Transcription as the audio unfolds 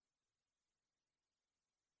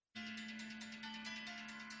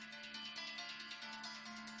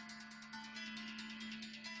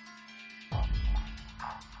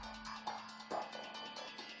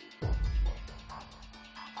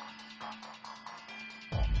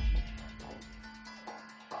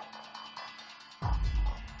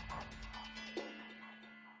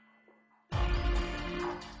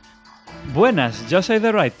Buenas, yo soy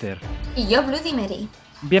The Writer. Y yo, Bloody Mary.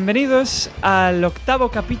 Bienvenidos al 8º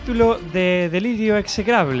capítulo de Delirio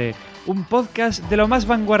Execrable, un podcast de lo más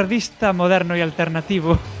vanguardista, moderno y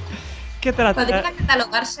alternativo que trata... Podría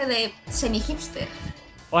catalogarse de semi-hipster.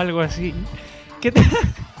 O algo así.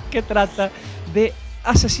 Que trata de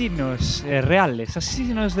asesinos reales,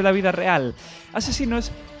 asesinos de la vida real,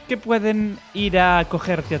 asesinos que pueden ir a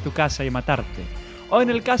cogerte a tu casa y matarte. O en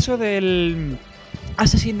el caso del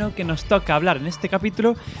asesino que nos toca hablar en este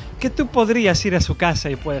capítulo, que tú podrías ir a su casa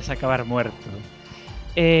y puedes acabar muerto.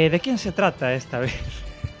 ¿De quién se trata esta vez?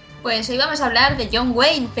 Pues hoy vamos a hablar de John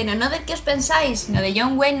Wayne, pero no de qué os pensáis, sino de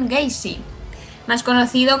John Wayne Gacy, más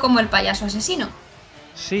conocido como el payaso asesino.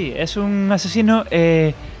 Sí, es un asesino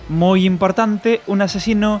muy importante, un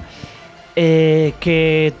asesino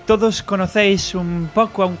que todos conocéis un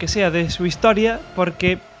poco, aunque sea de su historia,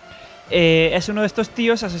 porque es uno de estos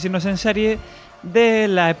tíos asesinos en serie de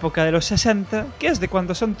la época de los 60, que es de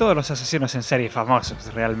cuando son todos los asesinos en serie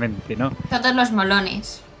famosos, realmente, ¿no? Todos los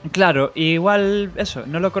molones. Claro, igual eso,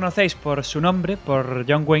 no lo conocéis por su nombre, por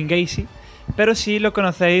John Wayne Gacy, pero sí lo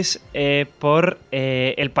conocéis por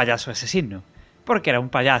el payaso asesino, porque era un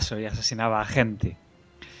payaso y asesinaba a gente.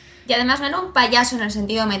 Y además no era un payaso en el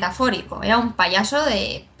sentido metafórico, era un payaso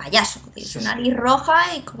de payaso, de su nariz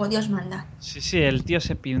roja y como Dios manda. Sí, el tío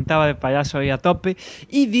se pintaba de payaso ahí a tope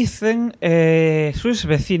y dicen sus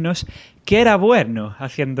vecinos que era bueno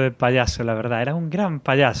haciendo de payaso, la verdad, era un gran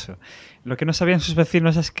payaso. Lo que no sabían sus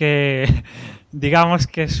vecinos es que, digamos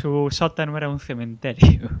que su sótano era un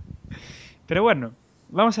cementerio. Pero bueno,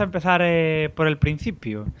 vamos a empezar por el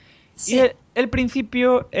principio. Sí. Y el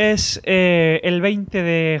principio es el 20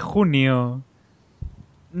 de junio.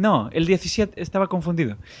 No, el 17, estaba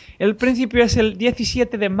confundido. El principio es el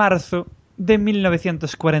 17 de marzo de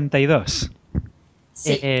 1942.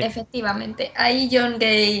 Sí, efectivamente. Ahí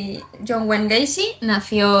John Wayne Gacy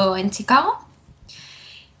nació en Chicago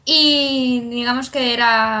y digamos que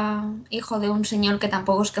era hijo de un señor que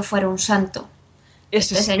tampoco es que fuera un santo.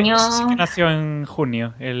 Ese sí que nació en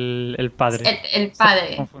junio, el padre. El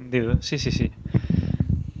padre. Estaba confundido, sí.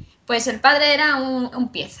 Pues el padre era un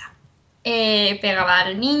pieza. Pegaba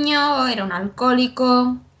al niño, era un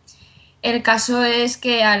alcohólico. El caso es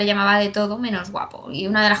que le llamaba de todo menos guapo. Y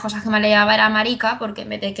una de las cosas que más le llamaba era marica, porque en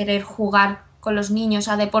vez de querer jugar con los niños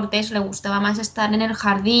a deportes, le gustaba más estar en el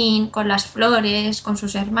jardín, con las flores, con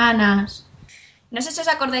sus hermanas. No sé si os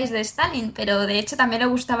acordáis de Stalin, pero de hecho también le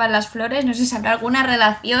gustaban las flores. No sé si habrá alguna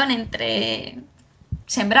relación entre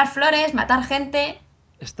sembrar flores, matar gente.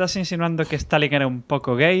 ¿Estás insinuando que Stalin era un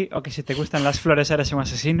poco gay o que si te gustan las flores eres un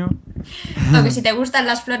asesino? O que si te gustan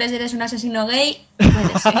las flores eres un asesino gay.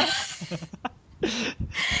 Puede ser.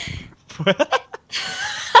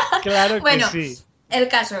 Claro que bueno, sí. El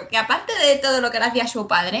caso, que aparte de todo lo que le hacía su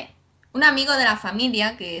padre, un amigo de la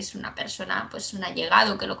familia, que es una persona, pues un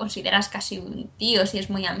allegado, que lo consideras casi un tío si es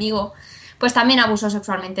muy amigo, pues también abusó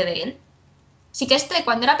sexualmente de él. Así que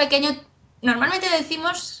cuando era pequeño, normalmente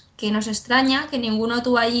decimos que nos extraña que ninguno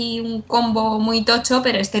tuvo ahí un combo muy tocho,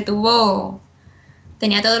 pero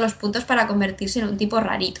tenía todos los puntos para convertirse en un tipo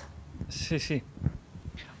rarito. Sí.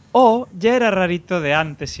 O ya era rarito de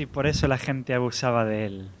antes y por eso la gente abusaba de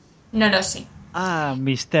él. No lo sé. Ah,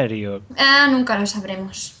 misterio. Nunca lo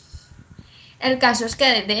sabremos. El caso es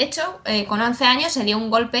que, de hecho, con 11 años se dio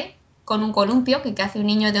un golpe con un columpio, que hace un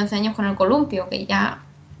niño de 11 años con el columpio, que ya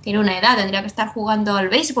tiene una edad, tendría que estar jugando al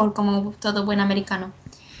béisbol como todo buen americano.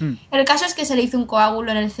 El caso es que se le hizo un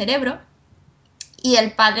coágulo en el cerebro y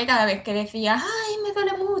el padre, cada vez que decía ¡ay, me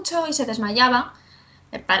duele mucho!, y se desmayaba,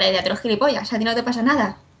 el padre decía: "Te los gilipollas, a ti no te pasa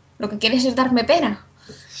nada, lo que quieres es darme pena".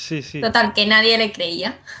 Sí. Total, que nadie le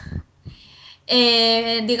creía.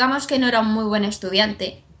 Digamos que no era un muy buen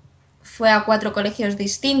estudiante. Fue a 4 colegios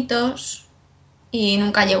distintos y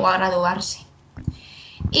nunca llegó a graduarse.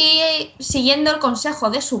 Y siguiendo el consejo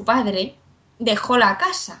de su padre, dejó la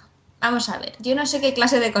casa. Vamos a ver, yo no sé qué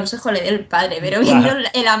clase de consejo le dio el padre, pero viendo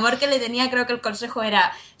el amor que le tenía, creo que el consejo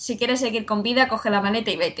era: si quieres seguir con vida, coge la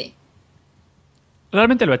maleta y vete.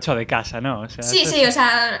 Realmente lo echó de casa, ¿no? O sea, Sí, o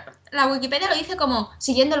sea, la Wikipedia lo dice como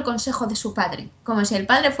siguiendo el consejo de su padre, como si el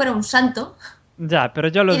padre fuera un santo. Ya, pero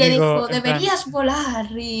yo lo Y le digo dijo: deberías volar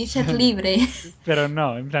y ser libre. Pero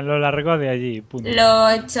no, en plan, lo largó de allí, punto. Lo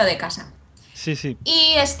echó de casa. Sí.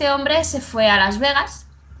 Y este hombre se fue a Las Vegas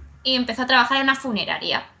y empezó a trabajar en una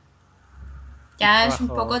funeraria. Ya es un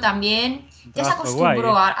poco también... Ya se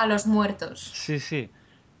acostumbró a los muertos. Sí.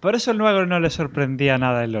 Por eso luego no le sorprendía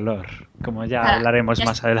nada el olor, como ya hablaremos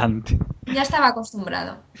más adelante. Ya estaba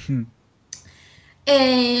acostumbrado.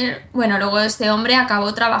 Bueno, luego este hombre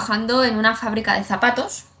acabó trabajando en una fábrica de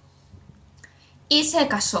zapatos y se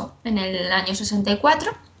casó en el año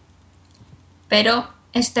 64, pero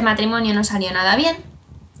este matrimonio no salió nada bien.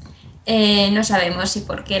 No sabemos si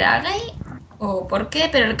porque era gay o por qué,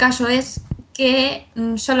 pero el caso es que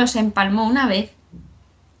solo se empalmó una vez.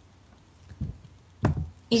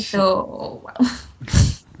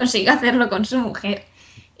 Consiguió hacerlo con su mujer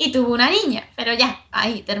y tuvo una niña, pero ya,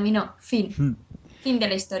 ahí terminó, fin de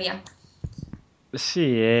la historia.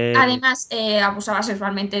 Sí, Además, abusaba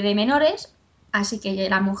sexualmente de menores, así que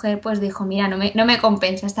la mujer pues dijo, mira, no me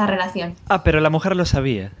compensa esta relación. Ah, pero la mujer lo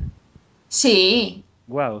sabía. Sí,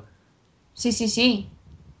 Wow. sí,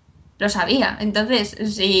 lo sabía. Entonces,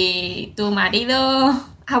 si tu marido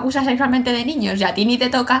abusa sexualmente de niños y a ti ni te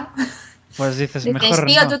toca, Pues dices, dices, mejor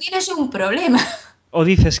tío, no. tú tienes un problema. O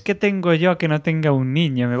dices, ¿qué tengo yo que no tenga un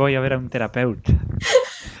niño? Me voy a ver a un terapeuta.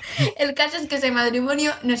 El caso es que ese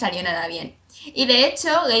matrimonio no salió nada bien. Y de hecho,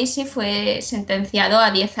 Gacy fue sentenciado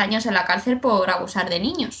a 10 años en la cárcel por abusar de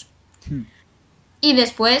niños. Y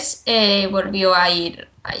después volvió a ir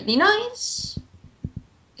a Illinois,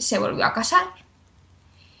 se volvió a casar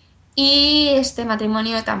y este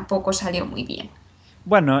matrimonio tampoco salió muy bien.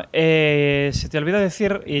 Bueno, se te olvidó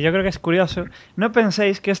decir, y yo creo que es curioso, no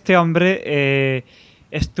penséis que este hombre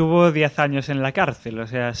estuvo 10 años en la cárcel. O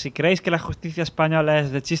sea, si creéis que la justicia española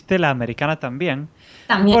es de chiste, la americana también.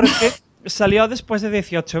 También. Porque salió después de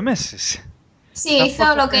 18 meses. Sí, hizo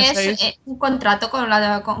Tampoco lo que es penséis... un contrato con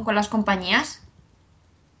las compañías.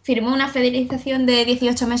 Firmó una fidelización de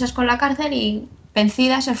 18 meses con la cárcel y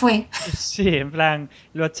vencida se fue. Sí, en plan,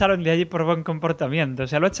 lo echaron de allí por buen comportamiento. O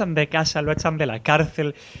sea, lo echan de casa, lo echan de la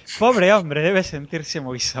cárcel. Pobre hombre, debe sentirse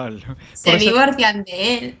muy solo. Por Se eso, divorcian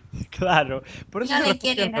de él. claro, por eso No se le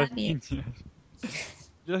quiere refugian los nadie. niños.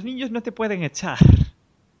 Los niños no te pueden echar.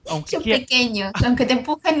 Aunque Son quieran, pequeños, aunque te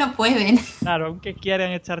empujen no pueden. claro, aunque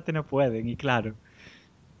quieran echarte no pueden, y claro.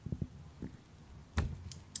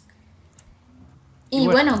 Y Y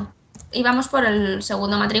bueno, bueno, íbamos por el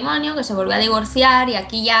segundo matrimonio, que se volvió a divorciar y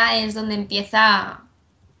aquí ya es donde empieza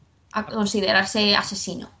a considerarse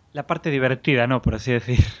asesino. la parte divertida, ¿no? Por así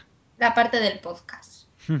decir. La parte del podcast.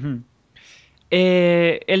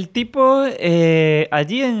 El tipo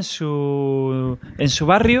allí en su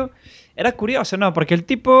barrio era curioso, ¿no? Porque el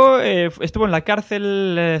tipo estuvo en la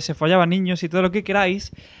cárcel, se follaba niños y todo lo que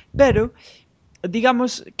queráis, pero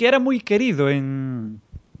digamos que era muy querido en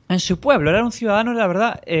su pueblo. Era un ciudadano, la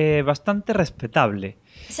verdad, bastante respetable.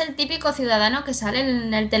 Es el típico ciudadano que sale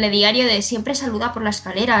en el telediario de siempre saluda por la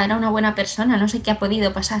escalera, era una buena persona, no sé qué ha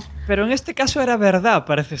podido pasar. Pero en este caso era verdad,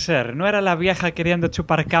 parece ser. No era la vieja queriendo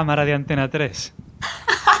chupar cámara de Antena 3.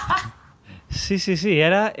 Sí, sí, sí,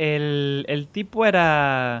 era el tipo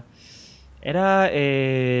era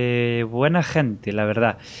buena gente, la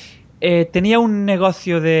verdad. Tenía un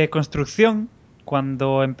negocio de construcción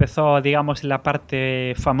cuando empezó, digamos, la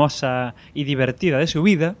parte famosa y divertida de su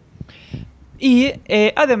vida. Y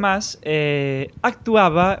además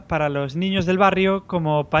actuaba para los niños del barrio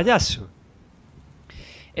como payaso.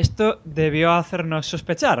 Esto debió hacernos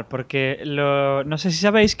sospechar, porque no sé si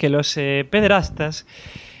sabéis que los pederastas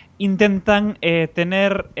intentan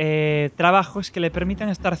tener trabajos que le permitan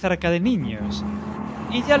estar cerca de niños.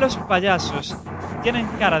 Y ya los payasos tienen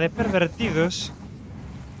cara de pervertidos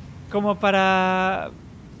como para...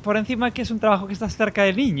 Por encima que es un trabajo que está cerca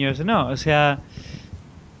de niños, ¿no? O sea,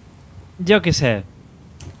 yo qué sé.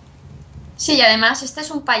 Sí, y además este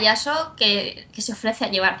es un payaso que se ofrece a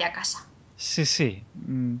llevarte a casa. Sí, sí.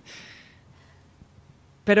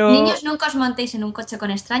 Pero... Niños, nunca os montéis en un coche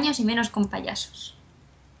con extraños y menos con payasos.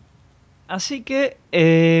 Así que...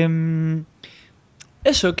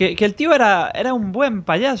 eso, que el tío era un buen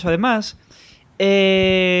payaso, además.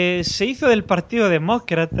 Se hizo del Partido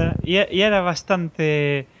Demócrata y era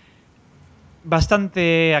bastante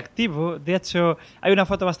activo. De hecho, hay una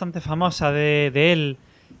foto bastante famosa de él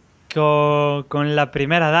con la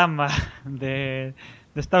primera dama de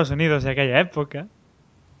Estados Unidos de aquella época.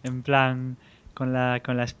 En plan, con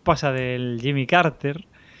la esposa del Jimmy Carter.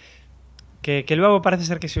 Que luego parece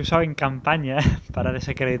ser que se usaba en campaña para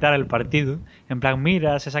desacreditar el partido. En plan,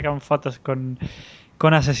 mira, se sacan fotos con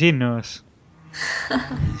asesinos.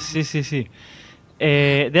 Sí, sí, sí.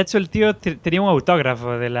 De hecho, el tío tenía un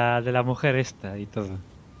autógrafo de la mujer esta y todo.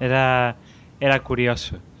 Era, era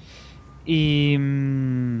curioso. Y,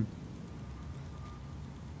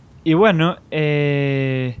 y bueno,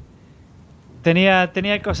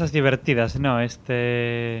 tenía cosas divertidas, ¿no?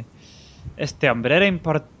 Este hombre era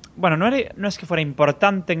bueno, no es que fuera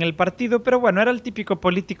importante en el partido, pero bueno, era el típico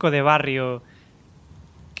político de barrio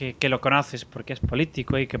que lo conoces porque es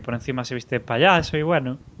político y que por encima se viste de payaso y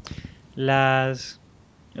bueno, las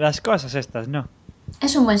cosas estas, ¿no?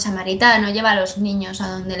 Es un buen samaritano, lleva a los niños a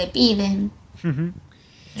donde le piden, Ujú.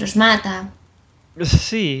 los mata.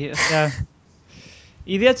 Sí, o sea.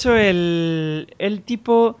 Y de hecho el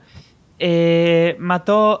tipo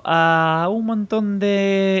mató a un montón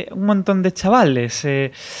de chavales.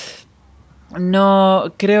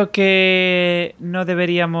 No creo que no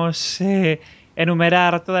deberíamos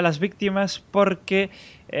enumerar todas las víctimas porque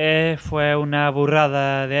fue una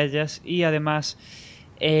burrada de ellas y además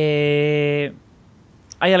eh,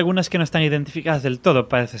 hay algunas que no están identificadas del todo,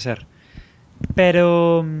 parece ser.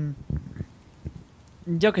 Pero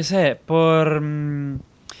yo qué sé, por lo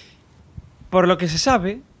que se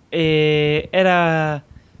sabe, era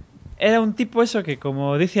un tipo eso que,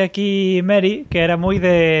 como dice aquí Mary, que era muy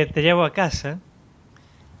de te llevo a casa.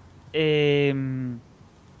 Eh,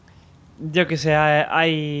 yo que sé,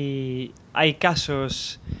 hay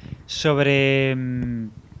casos sobre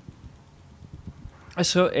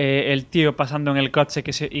eso, el tío pasando en el coche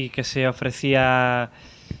y que se ofrecía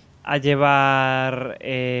a llevar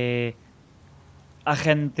a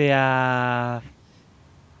gente a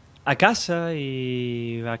casa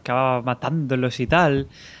y acababa matándolos y tal.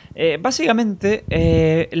 Básicamente,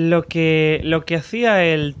 lo que hacía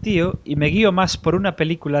el tío, y me guío más por una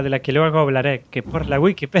película de la que luego hablaré que por la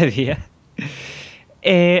Wikipedia,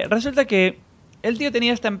 resulta que el tío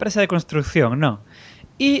tenía esta empresa de construcción, ¿no?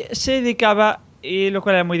 Y se dedicaba, y lo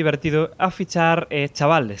cual era muy divertido, a fichar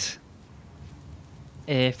chavales.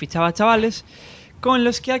 Fichaba chavales con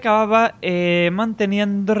los que acababa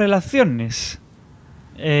manteniendo relaciones.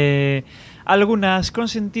 Eh, algunas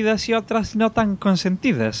consentidas y otras no tan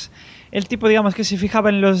consentidas. El tipo, digamos, que se fijaba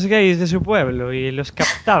en los gays de su pueblo y los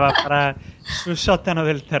captaba para su sótano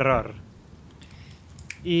del terror.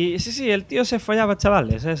 Y sí, sí, el tío se follaba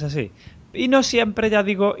chavales, es así. Y no siempre, ya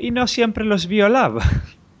digo, y no siempre los violaba.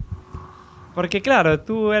 Porque claro,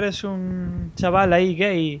 tú eres un chaval ahí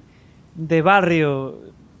gay de barrio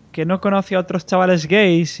que no conoce a otros chavales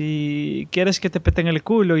gays y quieres que te peten el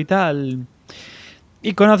culo y tal.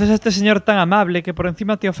 Y conoces a este señor tan amable que por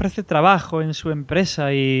encima te ofrece trabajo en su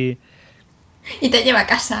empresa y Y te lleva a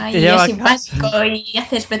casa te y es lleva a casa. simpático y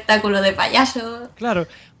hace espectáculo de payaso. Claro,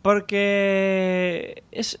 porque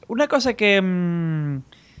es una cosa que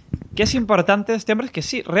es importante de este hombre, es que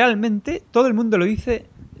sí, realmente todo el mundo lo dice,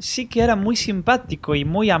 sí que era muy simpático y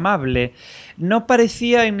muy amable. No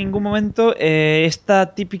parecía en ningún momento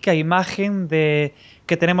esta típica imagen de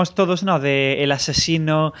que tenemos todos, ¿no? De el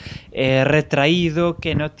asesino retraído,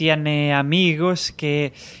 que no tiene amigos,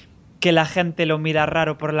 que la gente lo mira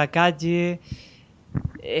raro por la calle.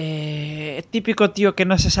 Típico tío que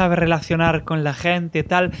no se sabe relacionar con la gente y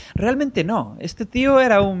tal. Realmente no. Este tío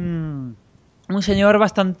era un señor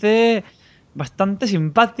bastante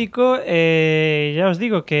simpático. Ya os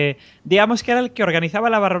digo que, digamos que era el que organizaba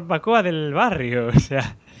la barbacoa del barrio. O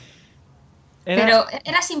sea, era Pero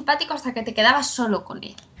era simpático hasta que te quedabas solo con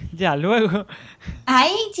él. ya, luego,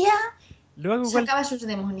 Ahí ya luego sacaba sus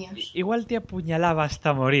demonios. igual te apuñalaba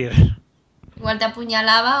hasta morir. Igual te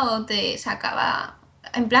apuñalaba o te sacaba.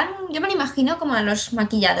 En plan, yo me lo imagino como a los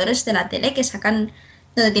maquilladores de la tele que sacan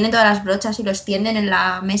donde tienen todas las brochas y los tienden en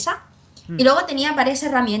la mesa. Hmm, Y luego tenía varias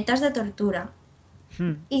herramientas de tortura.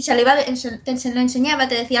 hmm. Y se lo enseñaba,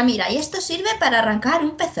 te decía, mira, y esto sirve para arrancar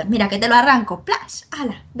un pezón. Mira, que te lo arranco. ¡Plas!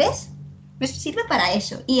 ¡Hala! ¿Ves? ¿Ves? Sirve para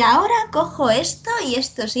eso. Y ahora cojo esto y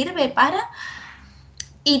esto sirve para...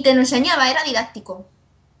 Y te lo enseñaba, era didáctico.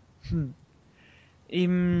 Hmm. Y,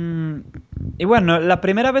 y bueno, la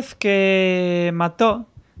primera vez que mató,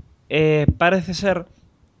 parece ser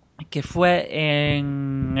que fue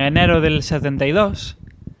en enero del 72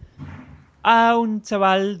 a un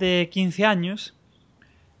chaval de 15 años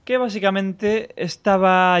que básicamente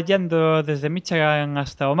estaba yendo desde Michigan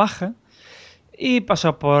hasta Omaha y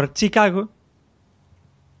pasó por Chicago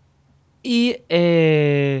y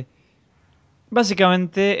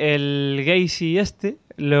básicamente el Gacy este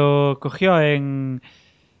lo cogió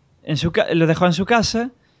lo dejó en su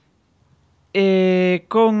casa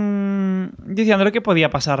diciéndole que podía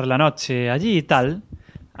pasar la noche allí y tal.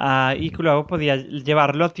 Y que luego podía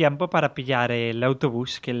llevarlo a tiempo para pillar el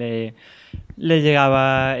autobús que le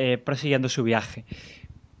llegaba prosiguiendo su viaje.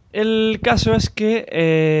 El caso es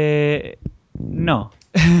que no.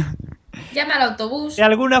 Llama al De autobús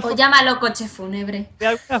alguna, o fo- llámalo coche fúnebre. de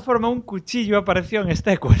alguna forma un cuchillo apareció en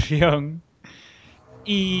esta ecuación.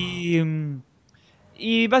 Y,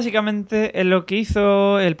 y básicamente lo que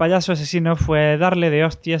hizo el payaso asesino fue darle de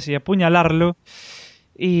hostias y apuñalarlo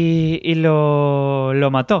y lo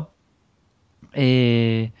mató.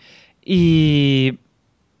 Eh, y,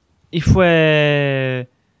 y fue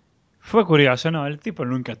curioso, ¿no? El tipo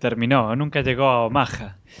nunca terminó, nunca llegó a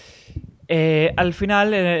Omaha. Al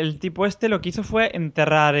final, el tipo este lo que hizo fue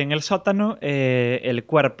enterrar en el sótano el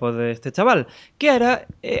cuerpo de este chaval, que era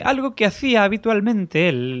algo que hacía habitualmente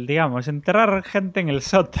él, digamos, enterrar gente en el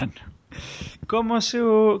sótano.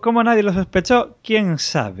 ¿Cómo nadie lo sospechó? ¿Quién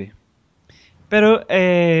sabe? Pero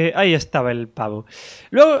ahí estaba el pavo.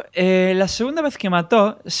 Luego, la segunda vez que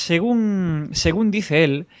mató, según dice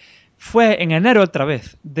él, fue en enero otra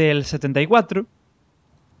vez, del 74,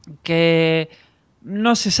 que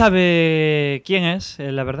no se sabe quién es,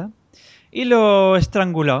 la verdad, y lo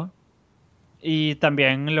estranguló y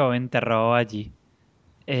también lo enterró allí.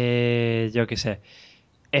 Yo qué sé.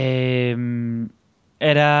 Eh,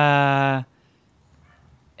 era,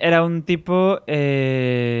 era un tipo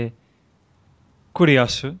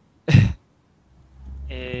curioso.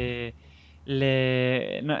 Eh,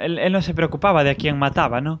 no, él no se preocupaba de a quién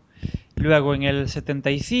mataba, ¿no? Luego en el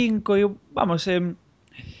 75, y, vamos,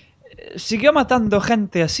 siguió matando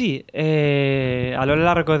gente así a lo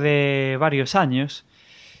largo de varios años.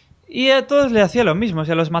 Y a todos le hacía lo mismo,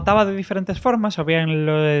 se los mataba de diferentes formas, o bien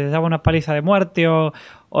les daba una paliza de muerte, o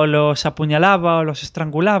los apuñalaba, o los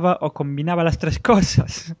estrangulaba, o combinaba las tres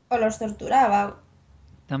cosas. O los torturaba.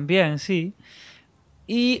 También, sí.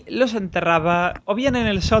 Y los enterraba o bien en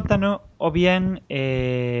el sótano, o bien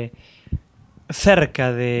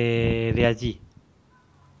cerca de allí.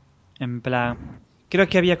 En plan, creo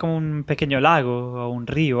que había como un pequeño lago o un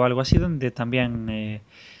río o algo así donde también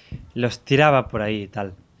los tiraba por ahí y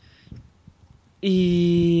tal.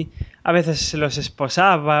 Y a veces los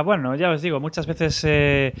esposaba, bueno, ya os digo, muchas veces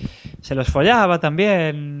se los follaba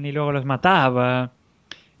también y luego los mataba.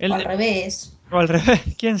 O al El, revés. o al revés,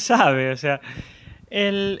 quién sabe, o sea,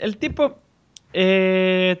 el tipo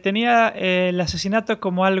tenía el asesinato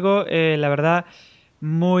como algo, la verdad,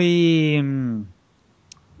 muy,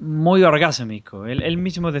 muy orgásmico. Él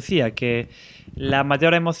mismo decía que la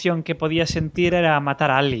mayor emoción que podía sentir era matar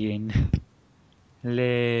a alguien.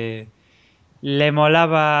 Le, le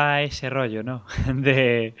molaba ese rollo, ¿no?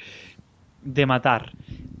 De, de matar.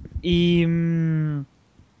 Y,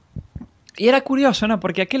 y era curioso, ¿no?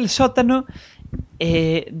 Porque aquel sótano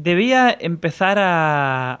debía empezar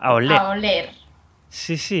a oler. A oler.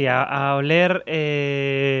 Sí, sí, a oler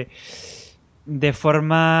de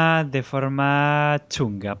forma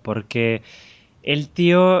chunga, porque el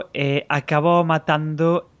tío acabó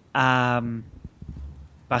matando a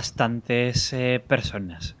bastantes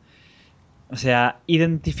personas. O sea,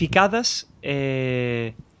 identificadas.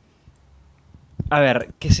 A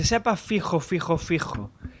ver, que se sepa fijo, fijo,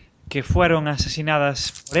 fijo que fueron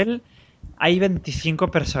asesinadas por él, hay 25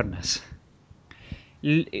 personas.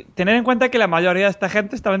 Tener en cuenta que la mayoría de esta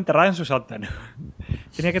gente estaba enterrada en su sótano.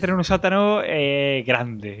 Tenía que tener un sótano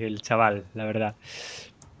grande, el chaval, la verdad.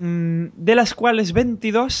 De las cuales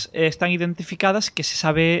 22 están identificadas, que se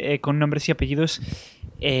sabe con nombres y apellidos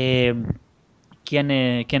eh,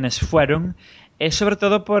 quiénes fueron, sobre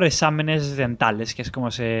todo por exámenes dentales, que es como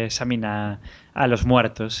se examina a los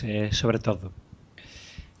muertos, sobre todo.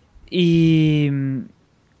 Y,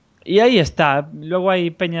 y ahí está. Luego hay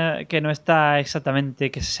peña que no está exactamente,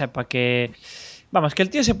 que se sepa que... Vamos, que el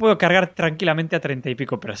tío se pudo cargar tranquilamente a 30 y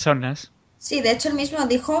pico personas. Sí, de hecho él mismo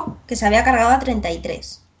dijo que se había cargado a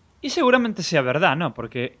 33. Y seguramente sea verdad, ¿no?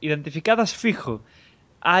 Porque identificadas fijo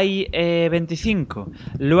hay 25.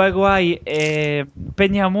 Luego hay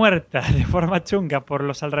peña muerta de forma chunga por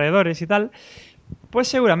los alrededores y tal. Pues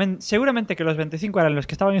seguramente que los 25 eran los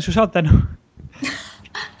que estaban en su sótano.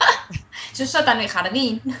 Eso es sótano y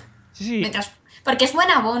jardín. Sí, sí, Mientras... Porque es buen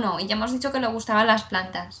abono y ya hemos dicho que le gustaban las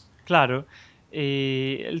plantas. claro.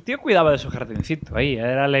 Y el tío cuidaba de su jardincito ahí.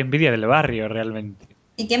 Era la envidia del barrio, realmente.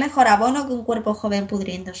 ¿Y qué mejor abono que un cuerpo joven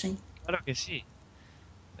pudriéndose? Claro que sí.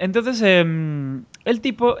 Entonces, el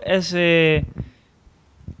tipo es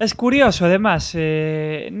curioso, además.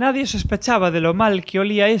 Nadie sospechaba de lo mal que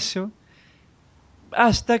olía eso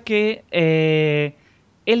hasta que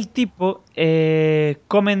el tipo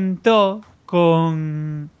comentó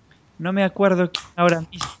con... No me acuerdo quién ahora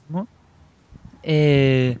mismo.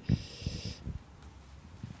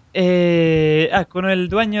 eh, con el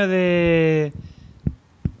dueño de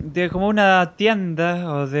como una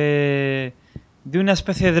tienda o de una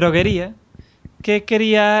especie de droguería que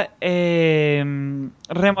quería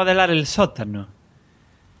remodelar el sótano.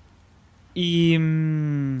 Y,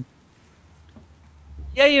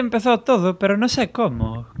 y ahí empezó todo, pero no sé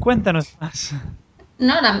cómo. Cuéntanos más.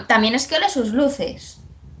 No, también es que ole sus luces.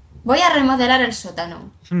 Voy a remodelar el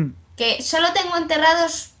sótano. Mm, Que solo tengo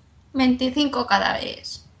enterrados 25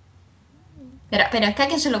 cadáveres. Pero es que a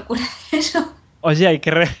quién se le ocurre hacer eso. Oye, hay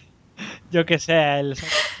que... Yo que sé, el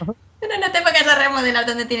sótano... Pero no te pongas vayas a remodelar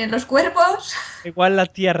donde tienen los cuerpos. Igual la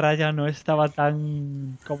tierra ya no estaba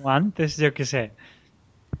tan como antes, yo qué sé.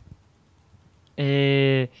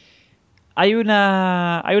 Eh, hay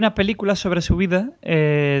una película sobre su vida,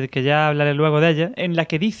 que ya hablaré luego de ella, en la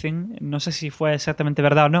que dicen, no sé si fue exactamente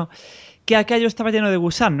verdad o no, que aquello estaba lleno de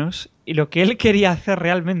gusanos y lo que él quería hacer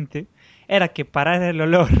realmente era que parara el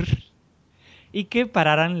olor y que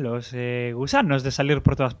pararan los gusanos de salir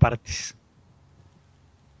por todas partes.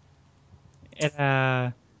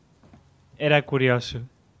 Era, era curioso.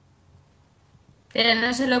 Pero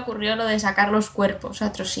no se le ocurrió lo de sacar los cuerpos a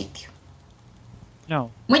otro sitio.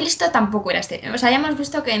 No, Muy listo tampoco era este. O sea, ya hemos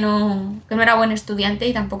visto que no era buen estudiante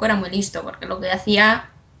y tampoco era muy listo, porque lo que hacía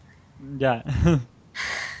ya.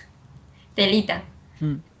 telita.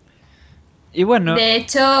 Y bueno, De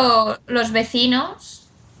hecho, los vecinos,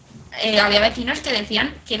 había vecinos que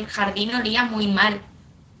decían que el jardín olía muy mal.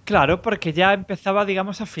 claro, porque ya empezaba,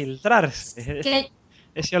 digamos, a filtrarse Que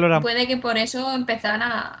ese olor a... puede que por eso empezaran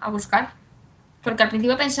a buscar. Porque al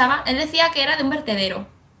principio pensaba, él decía que era de un vertedero.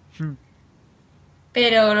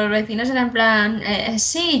 Pero los vecinos eran en plan,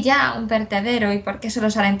 sí, ya, un vertedero, ¿y por qué solo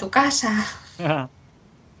sale en tu casa?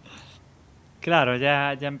 Claro,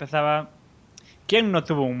 ya empezaba... ¿Quién no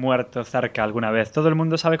tuvo un muerto cerca alguna vez? Todo el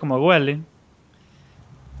mundo sabe cómo huele.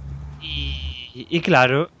 Y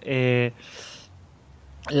claro,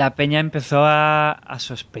 la peña empezó a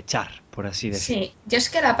sospechar, por así decir. Sí, yo es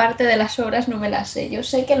que la parte de las obras no me la sé. Yo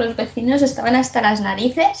sé que los vecinos estaban hasta las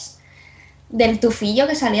narices del tufillo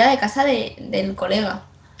que salía de casa del colega.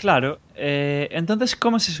 Claro, entonces,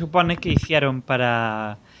 ¿cómo se supone que hicieron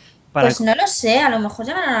para... Pues no lo sé, a lo mejor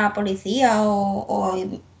llamaron a la policía o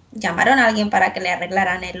llamaron a alguien para que le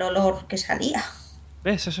arreglaran el olor que salía.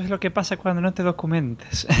 ¿Ves? Eso es lo que pasa cuando no te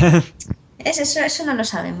documentes. Eso no lo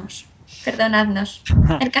sabemos. Perdonadnos.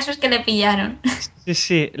 El caso es que le pillaron. Sí,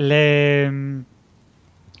 sí, le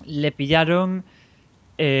pillaron,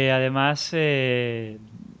 además,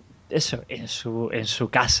 eso, en su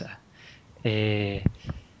casa. Eh,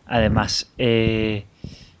 además,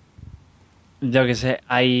 yo qué sé,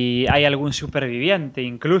 hay algún superviviente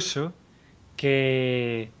incluso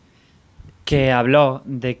que, que habló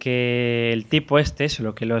de que el tipo este, eso,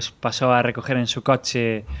 lo que los pasó a recoger en su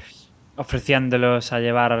coche, ofreciéndolos a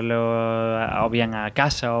llevarlo o bien a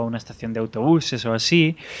casa o a una estación de autobuses o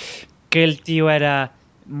así, que el tío era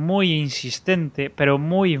muy insistente, pero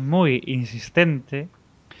muy, muy insistente.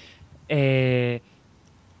 eh,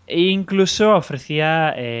 e incluso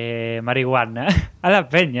ofrecía marihuana a la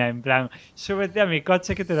peña, en plan, súbete a mi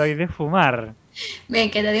coche que te doy de fumar.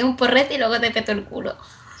 Ven, que te dio un porrete y luego te petó el culo.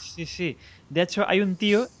 Sí, sí. De hecho, hay un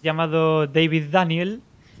tío llamado David Daniel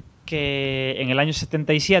que en el año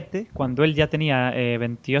 77, cuando él ya tenía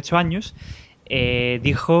 28 años,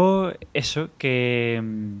 dijo eso, que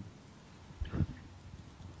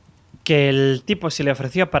el tipo se le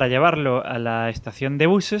ofreció para llevarlo a la estación de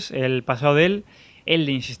buses, él pasó de él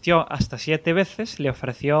le insistió hasta 7 veces, le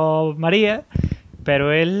ofreció María,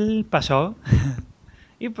 pero él pasó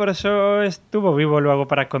y por eso estuvo vivo luego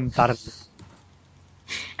para contarlo.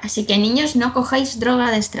 Así que niños, no cojáis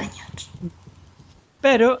droga de extraños.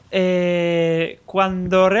 Pero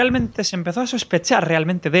cuando realmente se empezó a sospechar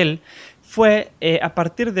realmente de él fue a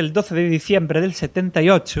partir del 12 de diciembre del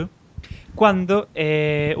 78, cuando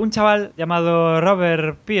un chaval llamado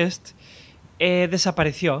Robert Piest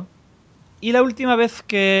desapareció. Y la última vez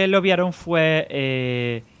que lo vieron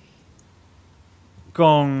fue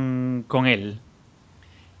con él.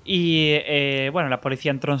 Y bueno, la policía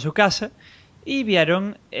entró en su casa y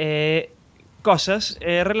vieron cosas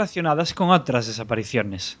relacionadas con otras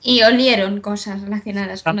desapariciones. Y olieron cosas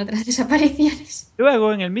relacionadas con otras desapariciones.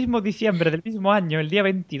 Luego, en el mismo diciembre del mismo año, el día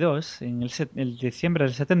 22, en el diciembre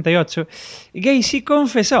del 78, Gacy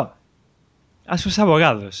confesó a sus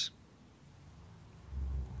abogados.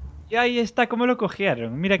 Y ahí está cómo lo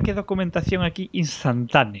cogieron. Mira qué documentación aquí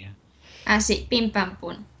instantánea. Así, pim pam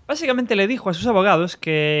pum. Básicamente le dijo a sus abogados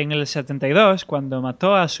que en el 72, cuando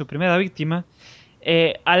mató a su primera víctima,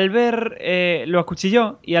 al ver, lo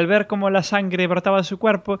acuchilló y al ver cómo la sangre brotaba de su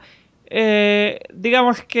cuerpo,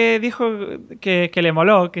 digamos que dijo que le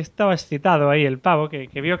moló, que estaba excitado ahí el pavo, que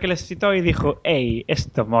vio que le excitó y dijo, hey,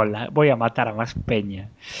 esto mola, voy a matar a más peña.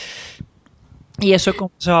 Y eso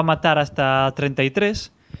comenzó a matar hasta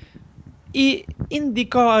 33 y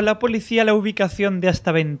indicó a la policía la ubicación de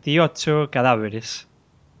hasta 28 cadáveres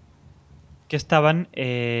que estaban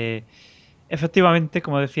efectivamente,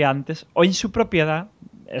 como decía antes, o en su propiedad,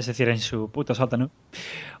 es decir, en su puto sótano,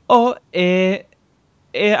 o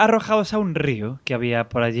arrojados a un río que había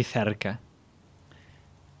por allí cerca.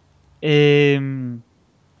 Eh,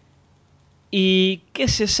 Y que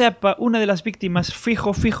se sepa, una de las víctimas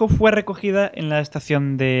fijo fue recogida en la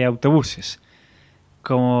estación de autobuses.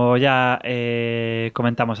 Como ya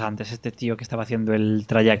comentamos antes, este tío que estaba haciendo el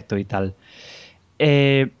trayecto y tal.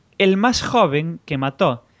 El más joven que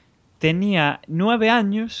mató tenía 9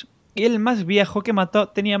 años y el más viejo que mató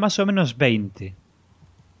tenía más o menos 20.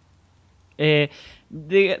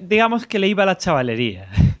 Digamos que le iba a la chavalería.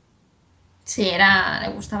 Sí, le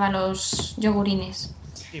gustaban los yogurines.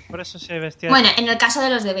 Y por eso se vestía... Bueno, en el caso de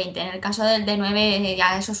los de 20, en el caso del de 9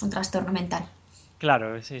 ya eso es un trastorno mental.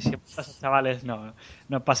 Claro, si matas a chavales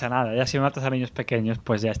no pasa nada. Ya si matas a niños pequeños,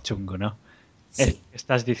 pues ya es chungo, ¿no? Sí.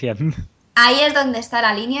 Estás diciendo. Ahí es donde está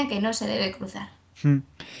la línea que no se debe cruzar.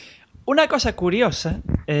 Una cosa curiosa,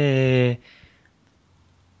 en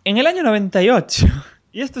el año 98,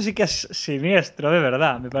 y esto sí que es siniestro de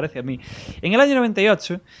verdad, me parece a mí, en el año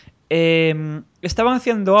 98 estaban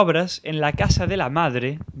haciendo obras en la casa de la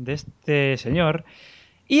madre de este señor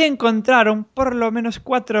y encontraron por lo menos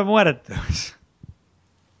 4 muertos.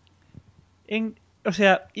 O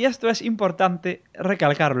sea, y esto es importante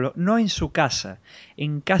recalcarlo, no en su casa,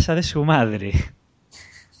 en casa de su madre.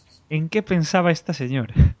 ¿En qué pensaba esta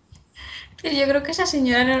señora? Pero yo creo que esa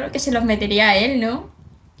señora no que se los metería a él, ¿no?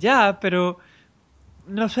 Ya, pero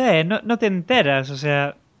no sé, no te enteras, o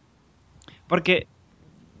sea, porque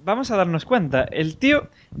vamos a darnos cuenta, el tío,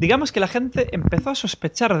 digamos que la gente empezó a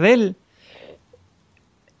sospechar de él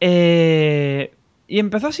y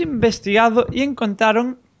empezó a ser investigado y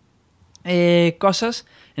encontraron cosas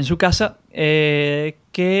en su casa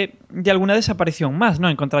que de alguna desaparición más, ¿no?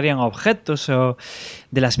 Encontrarían objetos o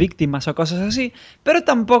de las víctimas o cosas así, pero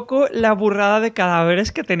tampoco la burrada de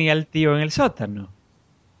cadáveres que tenía el tío en el sótano.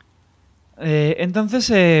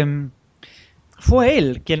 Entonces fue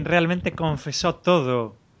él quien realmente confesó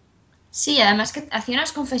todo. Sí, además que hacía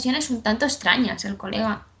unas confesiones un tanto extrañas el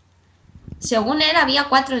colega. Según él había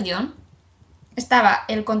 4 John. Estaba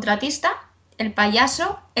el contratista, el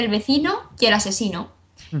payaso, el vecino y el asesino.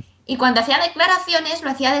 Y cuando hacía declaraciones lo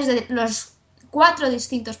hacía desde los 4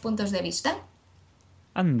 distintos puntos de vista.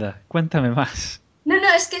 Anda, cuéntame más. No,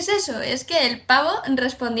 es que es eso, es que el pavo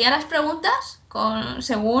respondía a las preguntas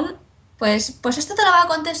según, pues esto te lo va a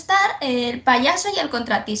contestar el payaso y el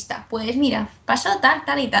contratista. Pues mira, pasó tal,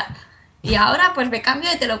 tal y tal. Y ahora pues me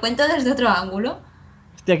cambio y te lo cuento desde otro ángulo.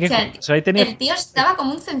 Hostia, O qué sea, curioso. Ahí tenía... el tío estaba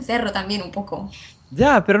como un cencerro también un poco.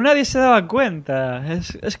 Ya, pero nadie se daba cuenta.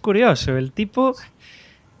 Es curioso. El tipo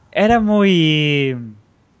era muy...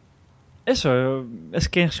 Eso, es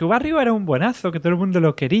que en su barrio era un buenazo, que todo el mundo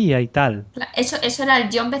lo quería y tal. Eso era el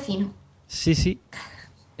John vecino. Sí, sí.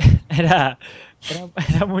 Era,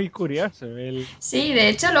 era muy curioso. Sí, de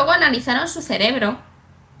hecho luego analizaron su cerebro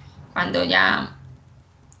cuando ya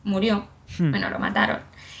murió. Hmm, Bueno, lo mataron.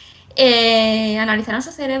 Analizaron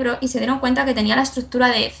su cerebro y se dieron cuenta que tenía la estructura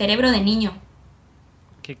de cerebro de niño.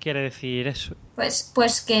 ¿Qué quiere decir eso?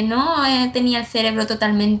 Pues que no tenía el cerebro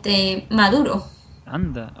totalmente maduro.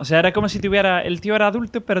 Anda. O sea, era como si tuviera... El tío era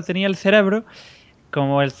adulto, pero tenía el cerebro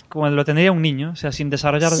como lo tendría un niño. O sea, sin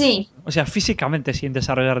desarrollar... Sí, O sea, físicamente sin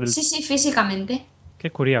desarrollar del... sí, físicamente.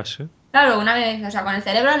 Qué curioso. Claro, una vez, o sea, con el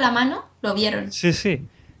cerebro en la mano, lo vieron. Sí, sí.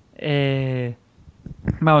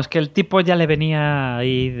 Vamos, que el tipo ya le venía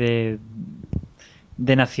ahí de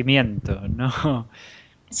nacimiento, ¿no?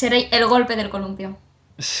 Será el golpe del columpio.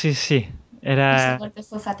 Sí, sí. Ese Era... golpe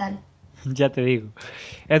fue fatal. Ya te digo.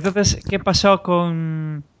 Entonces, ¿qué pasó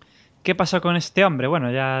con este hombre?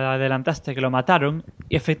 Bueno, ya adelantaste que lo mataron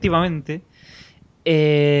y efectivamente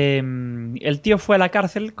el tío fue a la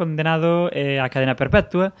cárcel condenado a cadena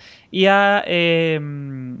perpetua y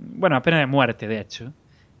bueno, a pena de muerte, de hecho.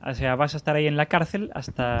 O sea, vas a estar ahí en la cárcel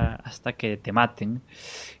hasta que te maten.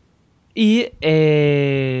 Y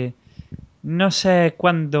no sé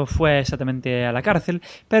cuándo fue exactamente a la cárcel,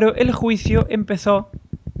 pero el juicio empezó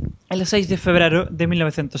el 6 de febrero de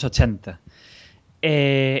 1980.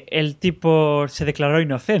 El tipo se declaró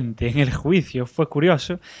inocente en el juicio, fue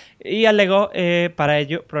curioso, y alegó para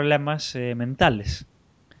ello problemas mentales.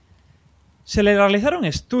 Se le realizaron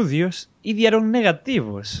estudios y dieron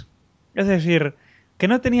negativos. Es decir, que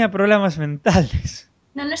no tenía problemas mentales.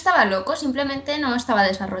 No estaba loco, simplemente no estaba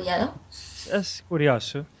desarrollado. Es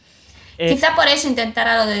curioso. Quizá por eso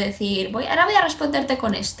intentara lo de decir, ahora voy a responderte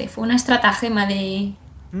con este. Fue una estratagema de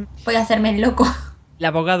voy a hacerme el loco. El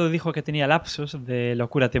abogado dijo que tenía lapsos de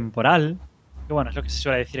locura temporal, que bueno, es lo que se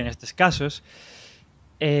suele decir en estos casos.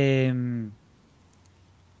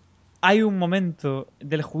 Hay un momento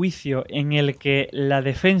del juicio en el que la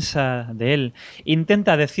defensa de él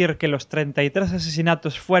intenta decir que los 33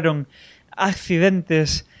 asesinatos fueron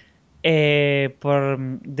accidentes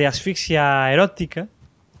de asfixia erótica.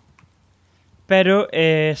 pero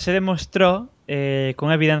se demostró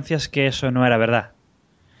con evidencias que eso no era verdad.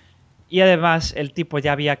 Y además el tipo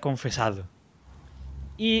ya había confesado.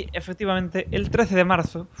 Y efectivamente el 13 de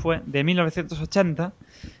marzo fue de 1980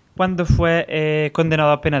 cuando fue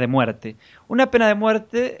condenado a pena de muerte. Una pena de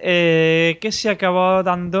muerte que se acabó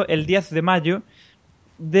dando el 10 de mayo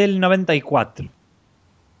del 94.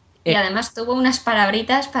 Y además tuvo unas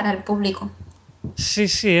palabritas para el público. Sí,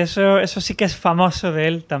 sí, eso sí que es famoso de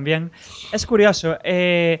él también. Es curioso,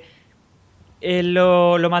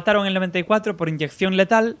 lo mataron en el 94 por inyección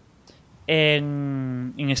letal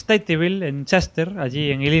en Stateville, en Chester, allí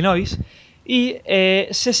en Illinois, y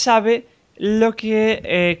se sabe lo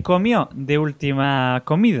que comió de última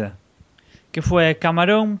comida, que fue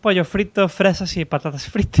camarón, pollo frito, fresas y patatas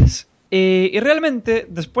fritas. Y realmente,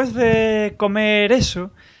 después de comer eso,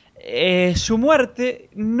 su muerte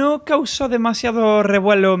no causó demasiado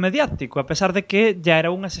revuelo mediático, a pesar de que ya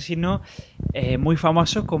era un asesino muy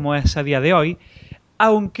famoso como es a día de hoy,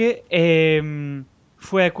 aunque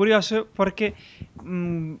fue curioso porque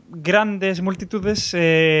grandes multitudes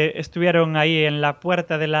estuvieron ahí en la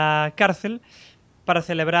puerta de la cárcel para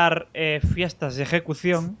celebrar fiestas de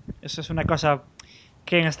ejecución. Eso es una cosa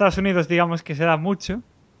que en Estados Unidos digamos que se da mucho.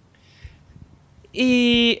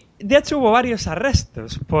 Y de hecho hubo varios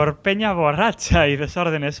arrestos por peña borracha y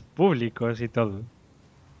desórdenes públicos y todo.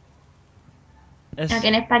 Aquí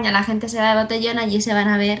en España la gente se va de botellón, allí se van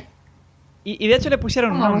a ver Y de hecho le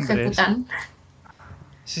pusieron cómo nombres. ejecutan.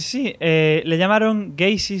 Sí, sí, le llamaron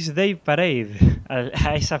Gacy's Day Parade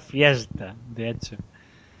a esa fiesta, de hecho.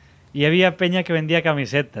 Y había peña que vendía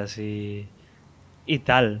camisetas y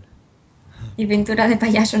tal. Y pintura de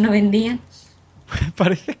payaso no vendían.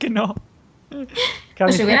 Parece que no.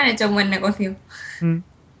 Pues hubieran hecho un buen negocio.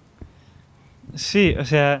 Sí, o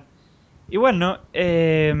sea... Y bueno,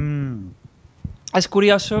 es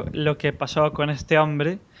curioso lo que pasó con este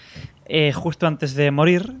hombre justo antes de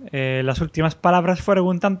morir. Las últimas palabras fueron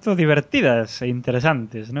un tanto divertidas e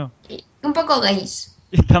interesantes, ¿no? Y un poco gays.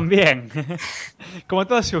 Y también, como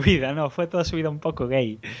toda su vida, ¿no? Fue toda su vida un poco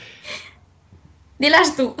gay.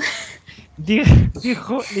 Dilas tú.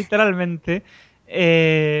 Dijo literalmente,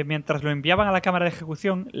 mientras lo enviaban a la cámara de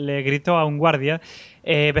ejecución, le gritó a un guardia,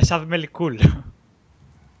 besadme el culo.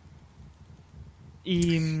 Y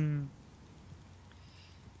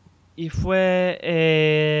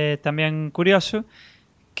fue también curioso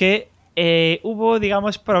que hubo,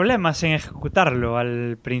 digamos, problemas en ejecutarlo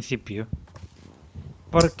al principio.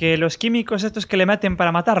 Porque los químicos estos que le meten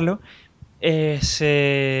para matarlo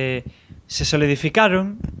se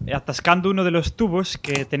solidificaron atascando uno de los tubos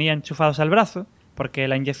que tenía enchufados al brazo, porque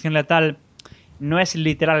la inyección letal no es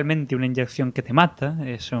literalmente una inyección que te mata,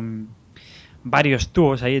 son varios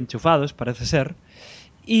tubos ahí enchufados, parece ser,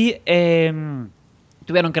 y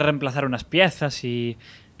tuvieron que reemplazar unas piezas y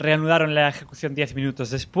reanudaron la ejecución 10 minutos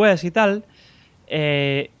después y tal,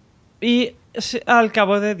 y al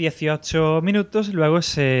cabo de 18 minutos luego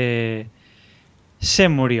se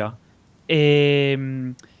murió.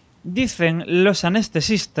 Dicen los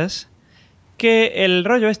anestesistas que el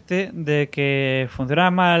rollo este de que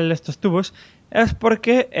funcionaban mal estos tubos es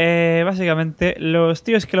porque básicamente los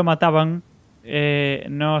tíos que lo mataban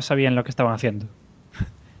no sabían lo que estaban haciendo.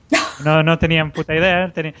 No tenían puta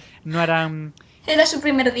idea, no eran... Era su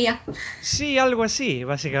primer día. Sí, algo así,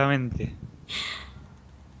 básicamente.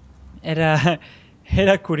 Era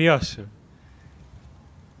curioso.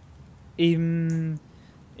 Y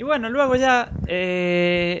bueno, luego ya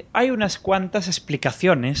hay unas cuantas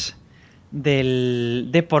explicaciones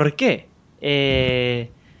de por qué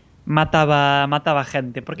mataba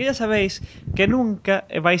gente. Porque ya sabéis que nunca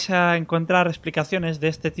vais a encontrar explicaciones de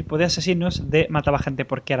este tipo de asesinos de mataba gente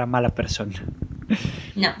porque era mala persona.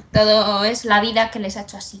 No, todo es la vida que les ha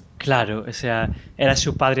hecho así. Claro, o sea, era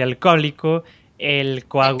su padre alcohólico, el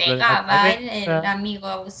coágulo de la cabeza.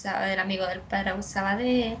 El amigo del padre abusaba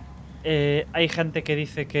de él. Hay gente que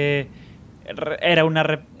dice que era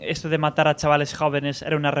esto de matar a chavales jóvenes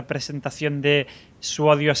era una representación de su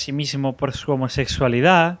odio a sí mismo por su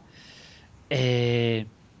homosexualidad.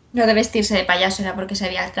 Lo de vestirse de payaso era porque se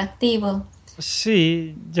veía atractivo.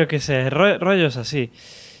 Sí, yo qué sé, rollos así.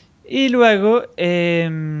 Y luego,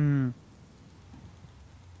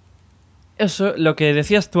 eso, lo que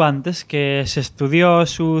decías tú antes, que se estudió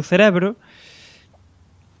su cerebro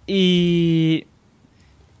y...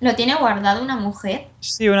 Lo tiene guardado una mujer.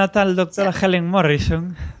 Sí, una tal doctora Helen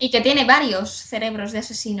Morrison. Y que tiene varios cerebros de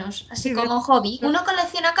asesinos, así Sí, como hobby. Uno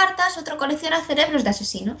colecciona cartas, otro colecciona cerebros de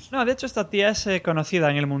asesinos. No, de hecho esta tía es conocida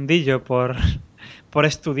en el mundillo por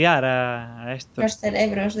estudiar a esto. Los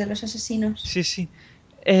cerebros de los asesinos. Sí, sí.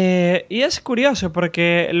 Y es curioso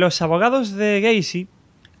porque los abogados de Gacy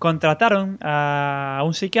contrataron a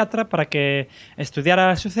un psiquiatra para que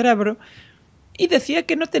estudiara su cerebro y decía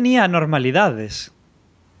que no tenía anormalidades.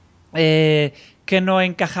 Que no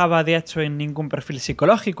encajaba de hecho en ningún perfil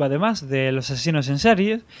psicológico, además de los asesinos en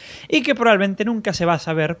serie, y que probablemente nunca se va a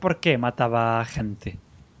saber por qué mataba gente.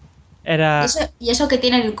 Era... Y eso que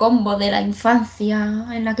tiene el combo de la infancia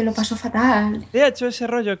en la que lo pasó fatal. De hecho, ese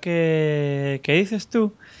rollo que dices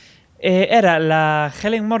tú, era la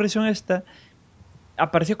Helen Morrison esta,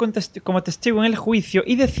 apareció como testigo en el juicio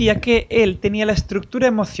y decía que él tenía la estructura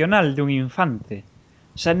emocional de un infante.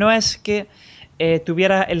 O sea, no es que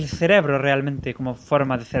tuviera el cerebro realmente como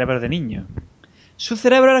forma de cerebro de niño. Su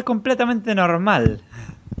cerebro era completamente normal.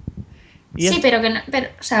 Y Sí, pero que no, pero,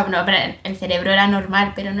 o sea, no, pero el cerebro era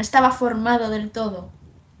normal, pero no estaba formado del todo.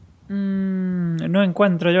 No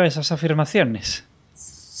encuentro yo esas afirmaciones.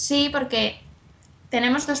 Sí, porque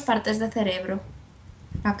tenemos dos partes de cerebro.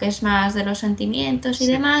 La que es más de los sentimientos y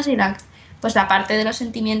Sí. demás, y pues la parte de los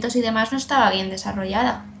sentimientos y demás no estaba bien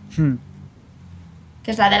desarrollada, Hmm.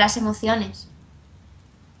 que es la de las emociones.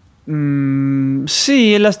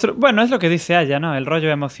 Sí, bueno, es lo que dice ella, ¿no? El rollo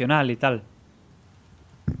emocional y tal.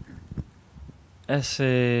 Es,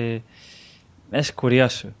 eh, es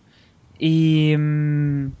curioso. Y,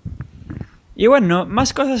 y bueno,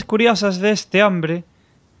 más cosas curiosas de este hombre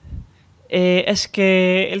es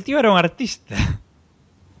que el tío era un artista.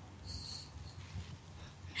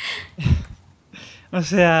 O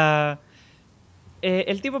sea,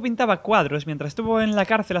 el tipo pintaba cuadros mientras estuvo en la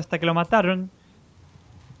cárcel hasta que lo mataron.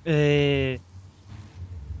 eh,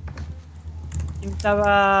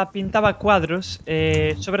 pintaba cuadros,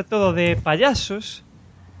 sobre todo de payasos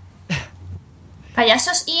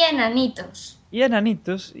Payasos y enanitos. y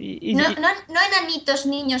enanitos. No, no, no enanitos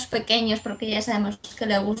niños pequeños, porque ya sabemos que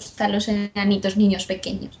le gustan los enanitos niños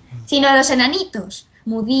pequeños, sino los enanitos.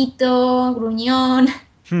 Mudito, gruñón.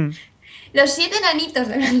 Hmm, Los 7 enanitos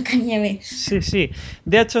de Blancanieves. sí, sí.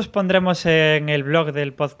 De hecho, os pondremos en el blog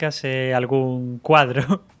del podcast algún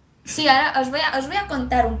cuadro. Sí, ahora os voy a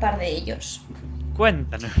contar un par de ellos.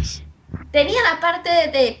 Cuéntanos. Tenía la parte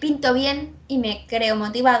de pinto bien y me creo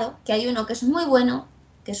motivado, que hay uno que es muy bueno,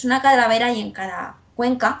 que es una calavera y en cada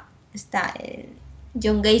cuenca está el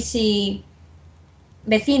John Gacy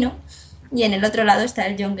vecino y en el otro lado está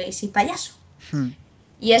el John Gacy payaso. Hmm,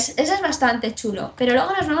 Y ese es bastante chulo. Pero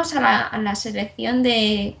luego nos vamos a la selección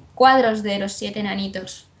de cuadros de los 7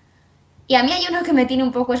 enanitos. Y a mí hay uno que me tiene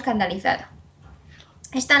un poco escandalizada.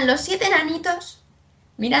 Están los 7 enanitos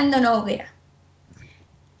mirando una hoguera.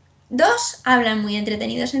 Dos hablan muy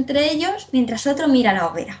entretenidos entre ellos mientras otro mira la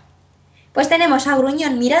hoguera. Pues tenemos a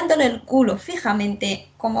Gruñón mirándole el culo fijamente,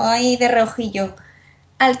 como ahí de reojillo,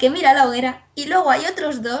 al que mira la hoguera, y luego hay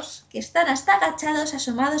otros dos que están hasta agachados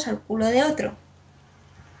asomados al culo de otro.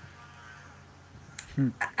 hmm.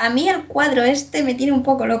 A mí el cuadro este me tiene un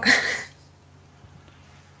poco loca.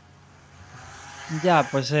 Ya,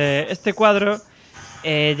 pues este cuadro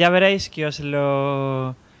ya veréis que os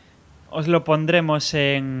lo pondremos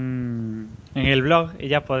en el blog y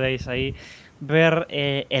ya podéis ahí ver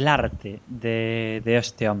el arte de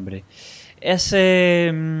este hombre. Es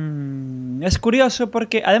curioso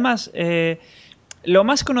porque además lo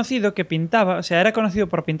más conocido que pintaba, o sea, era conocido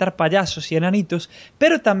por pintar payasos y enanitos,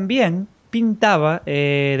 pero también pintaba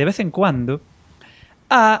de vez en cuando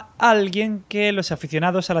a alguien que los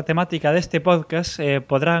aficionados a la temática de este podcast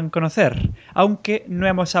podrán conocer, aunque no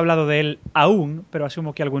hemos hablado de él aún, pero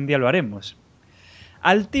asumo que algún día lo haremos.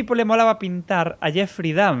 Al tipo le molaba pintar a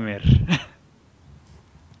Jeffrey Dahmer,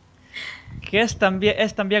 que es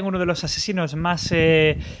también uno de los asesinos más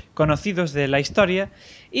conocidos de la historia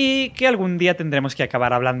y que algún día tendremos que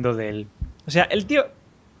acabar hablando de él. O sea, el tío,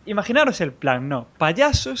 imaginaros el plan, ¿no?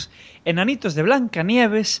 Payasos, enanitos de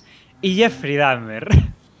Blancanieves y Jeffrey Dahmer.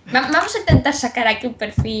 Vamos a intentar sacar aquí un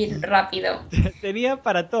perfil rápido. Tenía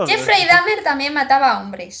para todo. Jeffrey Dahmer también mataba a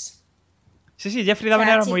hombres. Sí, sí, Jeffrey O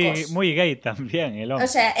Dahmer sea, era chicos. muy gay también, el hombre. O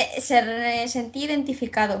sea, sentí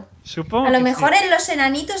identificado. Supongo A lo que sí. mejor en los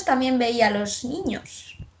enanitos también veía a los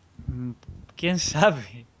niños. Mm, ¿Quién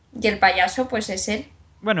sabe? Y el payaso, pues es él.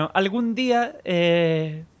 Bueno, algún día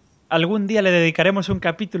le dedicaremos un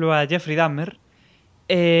capítulo a Jeffrey Dahmer.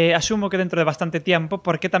 Asumo que dentro de bastante tiempo,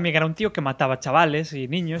 porque también era un tío que mataba chavales y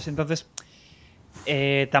niños, entonces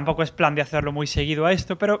tampoco es plan de hacerlo muy seguido a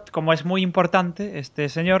esto, pero como es muy importante este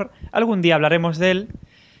señor, algún día hablaremos de él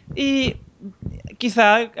y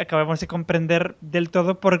quizá acabemos de comprender del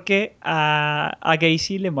todo por qué a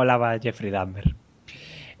Gacy le molaba a Jeffrey Dahmer.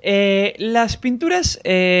 Las pinturas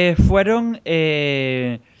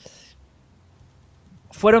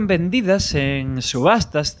fueron vendidas en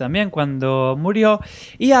subastas también cuando murió.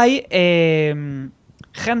 Y hay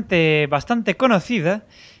gente bastante conocida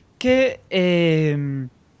que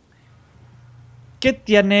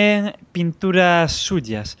tienen pinturas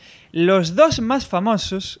suyas. Los dos más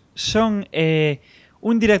famosos son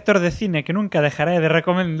un director de cine que nunca dejaré de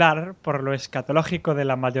recomendar por lo escatológico de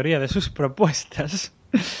la mayoría de sus propuestas,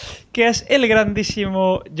 que es el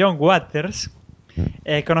grandísimo John Waters,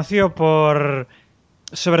 conocido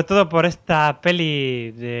sobre todo por esta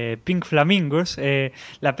peli de Pink Flamingos,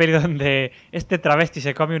 la peli donde este travesti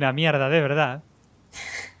se come una mierda de verdad.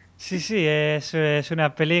 Sí, sí, es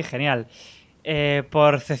una peli genial.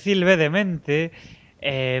 Por Cecil B. Demente,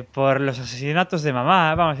 por los asesinatos de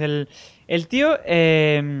mamá. Vamos, el tío,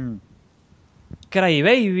 Cry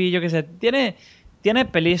Baby, yo qué sé, tiene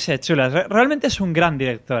pelis chulas. Realmente es un gran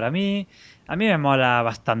director. A mí me mola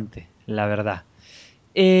bastante, la verdad.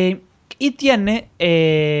 Y tiene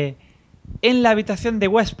en la habitación de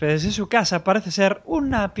huéspedes de su casa, parece ser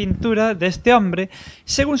una pintura de este hombre,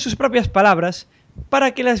 según sus propias palabras,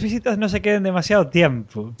 para que las visitas no se queden demasiado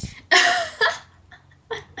tiempo.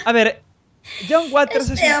 A ver, John Waters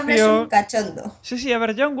Este hombre es un cachondo. Sí, a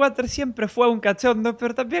ver, John Waters siempre fue un cachondo,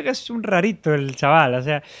 pero también es un rarito el chaval. O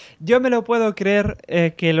sea, yo me lo puedo creer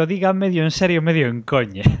que lo diga medio en serio, medio en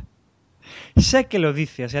coña. Sé que lo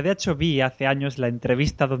dice, o sea, de hecho vi hace años la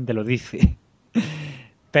entrevista donde lo dice.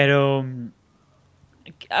 Pero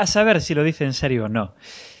a saber si lo dice en serio o no.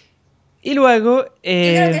 Y luego... Yo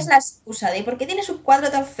creo que es la excusa de ¿por qué tienes un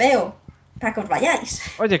cuadro tan feo? Para que os vayáis.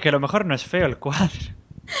 Oye, que a lo mejor no es feo el cuadro.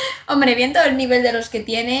 Hombre, viendo el nivel de los que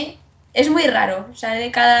tiene, es muy raro. O sea,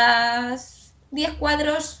 de cada 10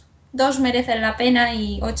 cuadros, 2 merecen la pena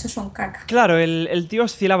y 8 son caca. Claro, el tío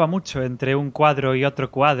oscilaba mucho entre un cuadro y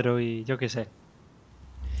otro cuadro y yo qué sé.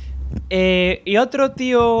 Y otro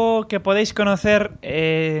tío que podéis conocer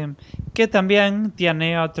que también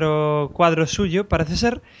tiene otro cuadro suyo, parece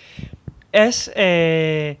ser, es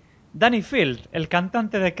Danny Field, el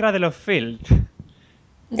cantante de Cradle of Field.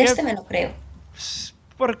 De este me lo creo.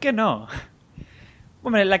 ¿Por qué no?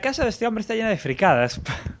 Hombre, la casa de este hombre está llena de fricadas,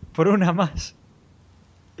 por una más.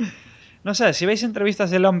 No sé, si veis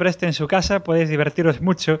entrevistas del hombre este en su casa, podéis divertiros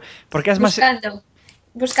mucho, porque es más...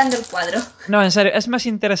 Buscando el cuadro. No, en serio, es más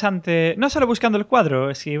interesante, no solo buscando el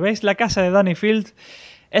cuadro, si veis la casa de Danny Field,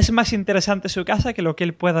 es más interesante su casa que lo que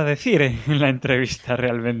él pueda decir en la entrevista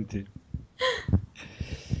realmente.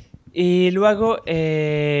 Y luego,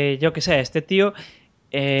 yo qué sé, este tío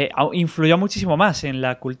influyó muchísimo más en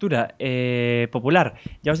la cultura popular.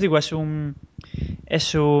 Ya os digo, es un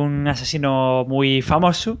asesino muy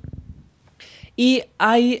famoso. Y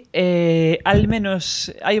hay al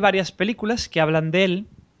menos hay varias películas que hablan de él.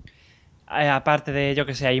 Aparte de, yo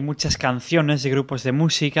que sé, hay muchas canciones de grupos de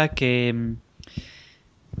música que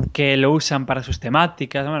lo usan para sus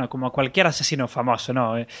temáticas, bueno, como cualquier asesino famoso,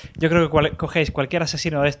 ¿no? Yo creo que cogéis cualquier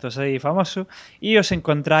asesino de estos ahí famoso y os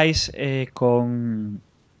encontráis con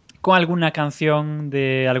alguna canción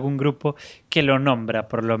de algún grupo que lo nombra,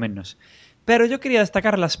 por lo menos. Pero yo quería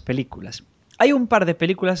destacar las películas. Hay un par de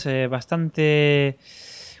películas bastante...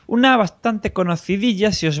 Una bastante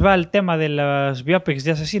conocidilla si os va el tema de los biopics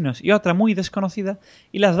de asesinos y otra muy desconocida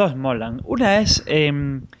y las dos molan. Una es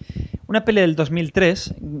una peli del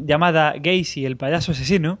 2003 llamada Gacy, el payaso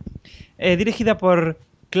asesino, dirigida por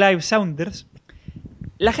Clive Saunders.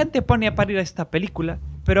 La gente pone a parir a esta película,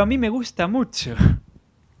 pero a mí me gusta mucho.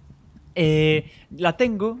 La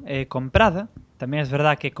tengo comprada. También es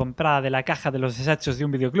verdad que comprada de la caja de los desechos de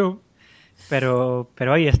un videoclub, pero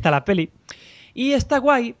ahí está la peli. Y está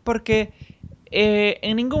guay porque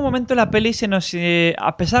en ningún momento la peli se nos...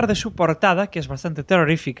 a pesar de su portada, que es bastante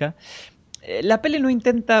terrorífica, la peli no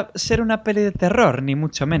intenta ser una peli de terror, ni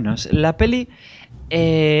mucho menos. La peli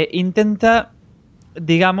intenta,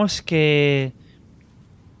 digamos que...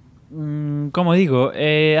 ¿cómo digo?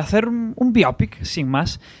 Hacer un biopic, sin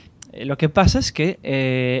más. Lo que pasa es que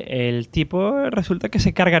el tipo resulta que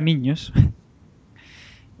se carga niños...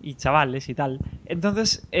 y chavales y tal.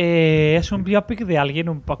 Entonces es un biopic de alguien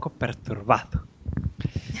un poco perturbado.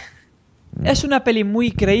 Es una peli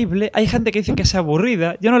muy creíble. Hay gente que dice que es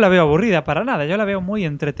aburrida. Yo no la veo aburrida para nada. Yo la veo muy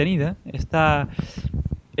entretenida. Está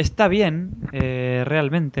bien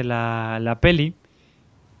realmente la peli.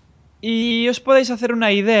 Y os podéis hacer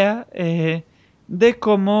una idea de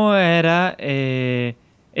cómo era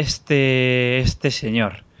este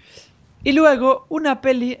señor. Y luego una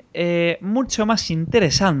peli mucho más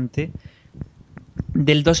interesante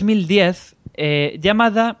del 2010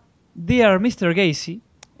 llamada Dear Mr. Gacy.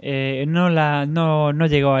 No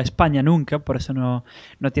llegó a España nunca, por eso no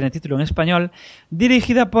tiene título en español.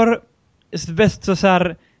 Dirigida por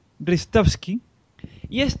Svetozar Ristovsky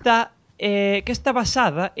y que está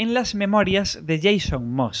basada en las memorias de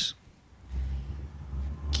Jason Moss.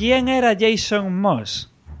 ¿Quién era Jason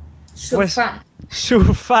Moss? Su fan.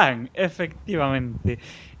 Su fan, efectivamente.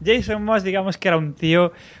 Jason Moss, digamos que era un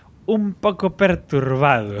tío un poco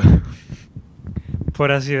perturbado,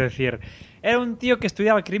 por así decir. Era un tío que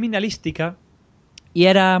estudiaba criminalística y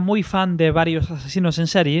era muy fan de varios asesinos en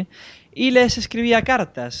serie y les escribía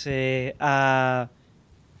cartas a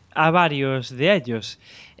varios de ellos.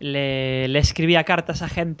 Le escribía cartas a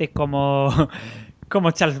gente como,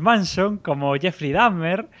 como Charles Manson, como Jeffrey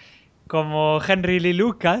Dahmer, como Henry Lee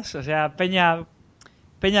Lucas, o sea, peña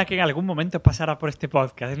que en algún momento pasara por este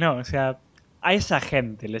podcast, ¿no? O sea, a esa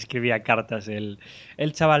gente le escribía cartas el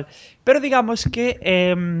chaval. Pero digamos que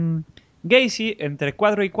Gacy, entre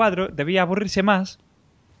cuadro y cuadro, debía aburrirse más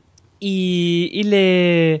y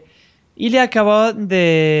le acabó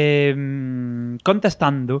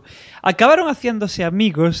contestando. Acabaron haciéndose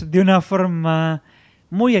amigos de una forma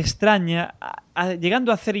muy extraña,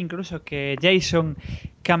 llegando a hacer incluso que Jason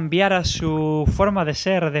cambiara su forma de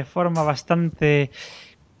ser de forma bastante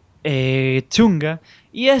chunga.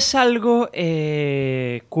 Y es algo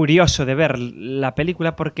curioso de ver la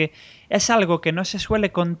película porque es algo que no se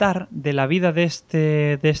suele contar de la vida de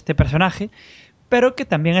este personaje, pero que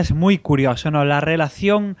también es muy curioso, ¿no? La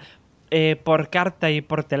relación por carta y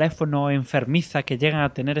por teléfono enfermiza que llegan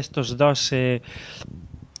a tener estos dos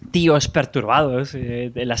tíos perturbados,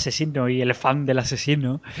 el asesino y el fan del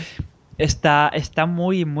asesino, está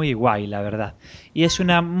muy, muy guay, la verdad. Y es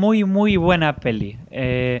una muy, muy buena peli,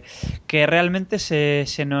 que realmente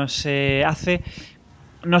se nos hace...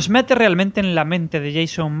 Nos mete realmente en la mente de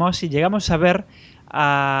Jason Moss y llegamos a ver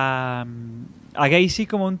a Gacy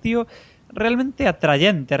como un tío realmente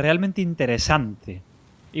atrayente, realmente interesante.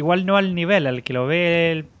 Igual no al nivel al que lo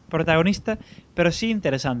ve el protagonista, pero sí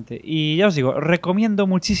interesante. Y ya os digo, recomiendo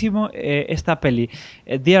muchísimo esta peli,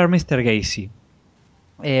 Dear Mr. Gacy.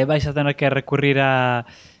 Vais a tener que recurrir a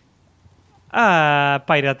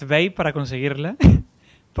Pirate Bay para conseguirla,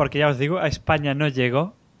 porque ya os digo, a España no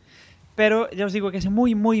llegó. Pero ya os digo que es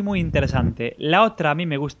muy, muy, muy interesante. La otra a mí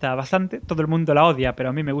me gusta bastante, todo el mundo la odia, pero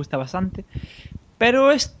a mí me gusta bastante.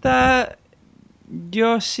 Pero esta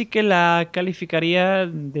yo sí que la calificaría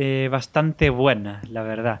de bastante buena, la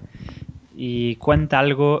verdad. Y cuenta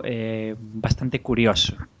algo bastante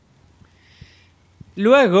curioso.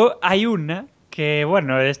 Luego hay una que,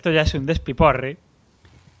 bueno, esto ya es un despiporre,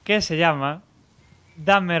 que se llama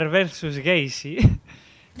Dahmer vs. Gacy.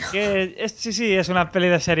 Sí, es una peli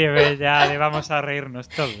de serie B, ya de vamos a reírnos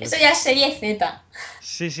todos. Eso ya es serie Z.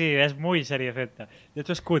 Sí, es muy serie Z. De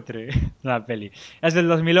hecho es cutre la peli. Es del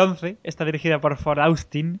 2011, está dirigida por Ford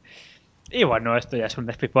Austin. Y bueno, esto ya es un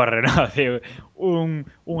despiporre, ¿no? De un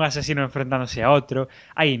asesino enfrentándose a otro.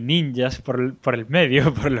 Hay ninjas por el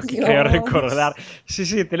medio, por lo que Dios. creo recordar.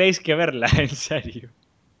 Sí, tenéis que verla, en serio.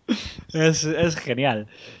 Es genial.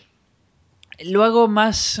 Luego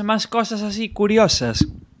más cosas así curiosas.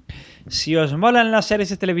 Si os molan las series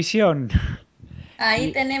de televisión,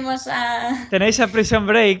 Ahí tenemos a... tenéis a Prison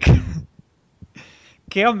Break.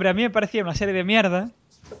 Que, hombre, a mí me parecía una serie de mierda.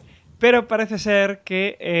 Pero parece ser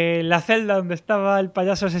que la celda donde estaba el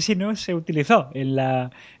payaso asesino se utilizó en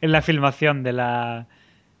la filmación de la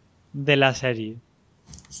serie.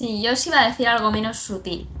 Sí, yo os iba a decir algo menos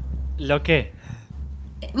sutil. ¿Lo qué?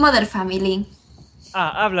 Modern Family.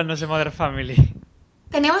 Háblanos de Modern Family.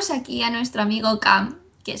 Tenemos aquí a nuestro amigo Cam,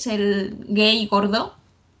 que es el gay gordo.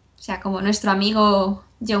 O sea, como nuestro amigo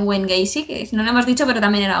John Wayne Gacy, que no lo hemos dicho, pero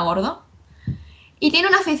también era gordo. Y tiene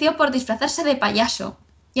una afición por disfrazarse de payaso.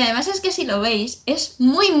 Y además es que si lo veis, es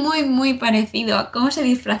muy, muy, muy parecido a cómo se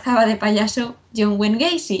disfrazaba de payaso John Wayne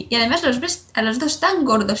Gacy. Y además los ves a los dos tan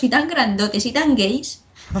gordos y tan grandotes y tan gays,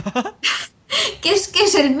 que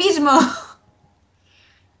es el mismo.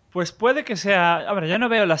 Pues puede que sea... A ver, yo no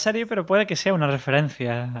veo la serie, pero puede que sea una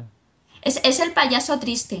referencia. Es el payaso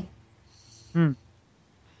triste. Mm.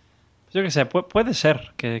 Yo qué sé, puede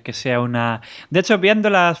ser que sea una... De hecho, viendo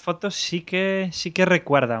las fotos sí que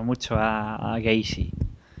recuerda mucho a Gacy.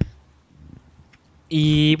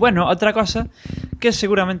 Y bueno, otra cosa que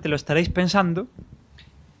seguramente lo estaréis pensando.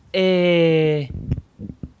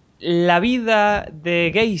 La vida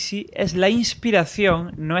de Gacy es la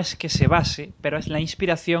inspiración, no es que se base, pero es la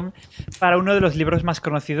inspiración para uno de los libros más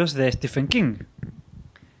conocidos de Stephen King.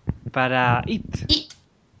 Para It.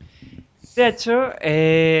 De hecho,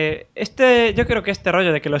 yo creo que este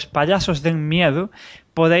rollo de que los payasos den miedo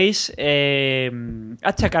podéis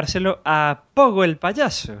achacárselo a Pogo el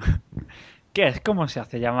payaso, que es como se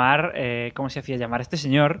hacía llamar este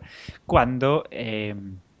señor cuando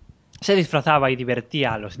se disfrazaba y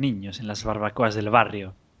divertía a los niños en las barbacoas del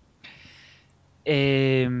barrio.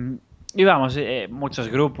 Y vamos, muchos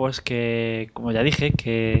grupos que, como ya dije,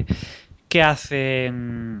 que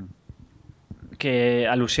hacen que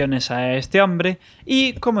alusiones a este hombre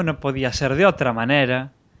y, como no podía ser de otra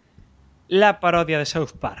manera, la parodia de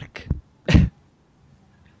South Park.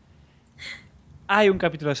 Hay un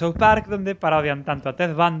capítulo de South Park donde parodian tanto a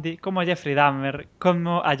Ted Bundy como a Jeffrey Dahmer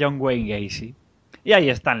como a John Wayne Gacy. Y ahí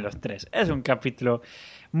están los tres. Es un capítulo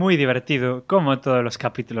muy divertido, como todos los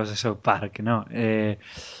capítulos de South Park, ¿no?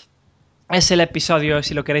 Es el episodio,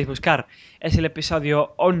 si lo queréis buscar, es el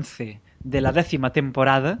episodio 11 de la 10ª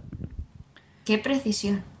temporada. ¡Qué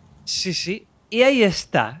precisión! Sí, sí. Y ahí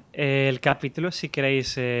está el capítulo, si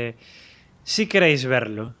queréis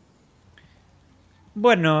verlo.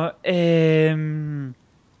 Bueno,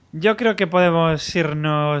 yo creo que podemos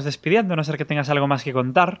irnos despidiendo, a no ser que tengas algo más que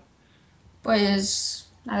contar.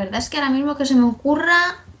 Pues la verdad es que ahora mismo que se me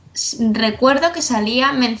ocurra, recuerdo que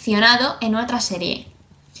salía mencionado en otra serie,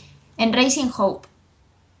 en Raising Hope.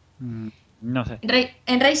 No sé.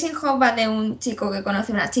 En Raising Hope va de un chico que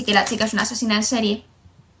conoce a una chica y la chica es una asesina en serie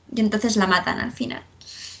y entonces la matan al final.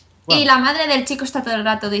 Bueno. Y la madre del chico está todo el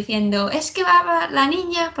rato diciendo, es que la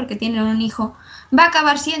niña, porque tiene un hijo, va a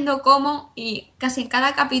acabar siendo como, y casi en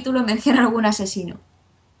cada capítulo menciona algún asesino.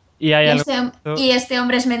 Y hay algo... Y este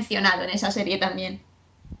hombre es mencionado en esa serie también.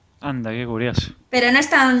 Anda, qué curioso. Pero no es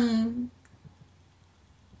tan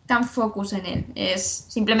focus en él, es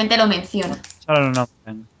simplemente lo menciona. Solo lo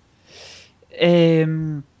nombran.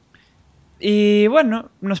 Y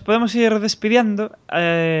bueno, nos podemos ir despidiendo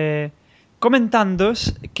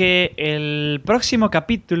comentándoos que el próximo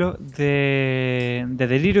capítulo de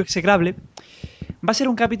Delirio Execrable va a ser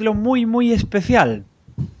un capítulo muy, muy especial.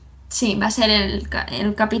 Sí, va a ser el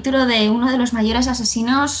capítulo de uno de los mayores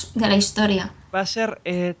asesinos de la historia. Va a ser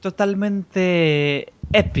totalmente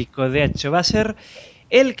épico, de hecho. Va a ser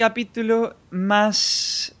el capítulo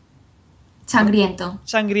más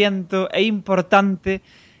sangriento e importante,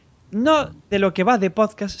 no de lo que va de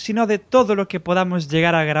podcast, sino de todo lo que podamos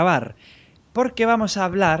llegar a grabar. Porque vamos a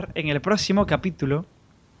hablar en el próximo capítulo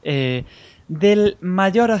del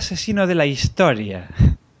mayor asesino de la historia.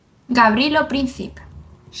 Gavrilo Princip.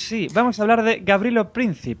 Sí, vamos a hablar de Gavrilo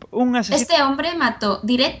Princip, un asesino... Este hombre mató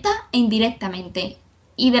directa e indirectamente.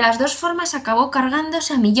 Y de las dos formas acabó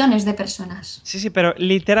cargándose a millones de personas. Sí, pero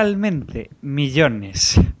literalmente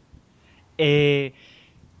millones.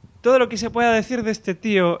 Todo lo que se pueda decir de este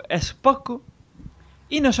tío es poco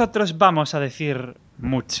y nosotros vamos a decir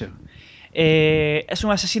mucho. Es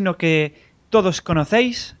un asesino que todos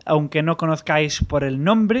conocéis, aunque no conozcáis por el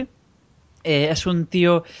nombre. Es un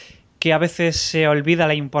tío que a veces se olvida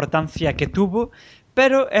la importancia que tuvo,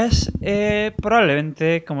 pero es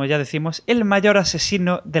probablemente, como ya decimos, el mayor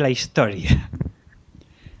asesino de la historia.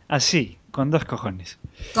 Así, con 2 cojones.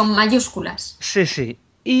 Con mayúsculas. Sí, sí.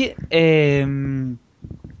 Y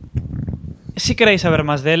si queréis saber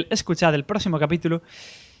más de él, escuchad el próximo capítulo,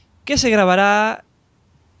 que se grabará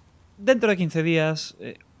dentro de 15 días,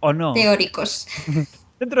 o no. Teóricos.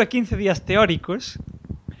 Dentro de 15 días teóricos,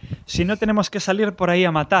 si no tenemos que salir por ahí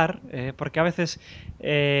a matar, porque a veces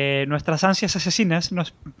nuestras ansias asesinas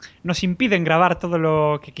nos impiden grabar todo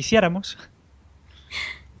lo que quisiéramos.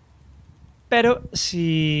 Pero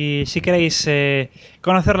si queréis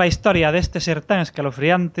conocer la historia de este ser tan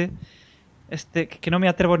escalofriante, que no me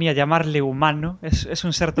atrevo ni a llamarle humano, es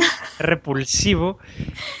un ser repulsivo.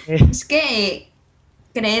 Es que,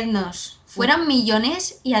 creednos, fueron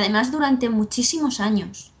millones y además durante muchísimos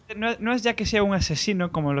años. No es ya que sea un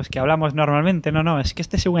asesino como los que hablamos normalmente, no, es que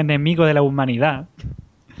este es un enemigo de la humanidad.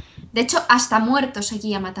 De hecho, hasta muertos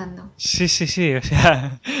seguía matando. Sí, o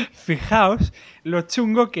sea, fijaos lo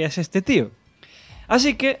chungo que es este tío.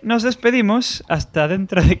 Así que nos despedimos hasta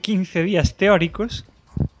dentro de 15 días teóricos,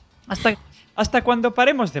 hasta cuando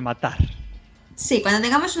paremos de matar. Sí, cuando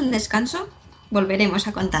tengamos un descanso, volveremos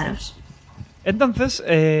a contaros. Entonces,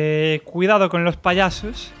 cuidado con los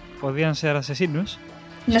payasos, podrían ser asesinos.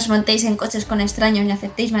 No os montéis en coches con extraños ni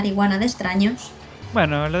aceptéis marihuana de extraños.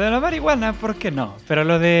 Bueno, lo de la marihuana, ¿por qué no? Pero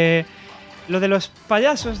lo de los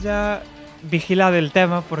payasos ya vigilad el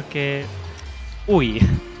tema porque... Uy.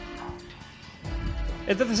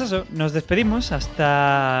 Entonces eso, nos despedimos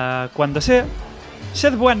hasta cuando sea.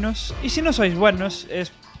 Sed buenos y si no sois buenos,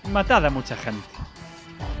 matad a mucha gente.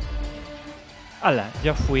 Hala,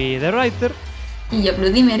 yo fui The Writer. Y yo,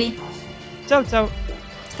 Bloody Mary. Chao, chao.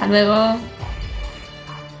 Hasta luego.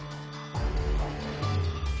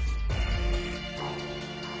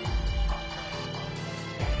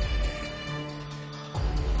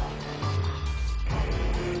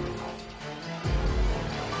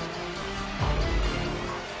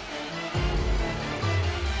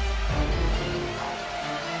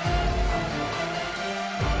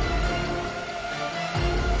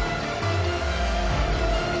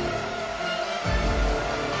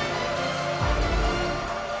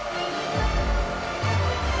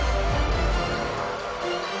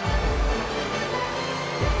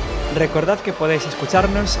 Recordad que podéis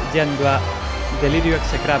escucharnos yendo a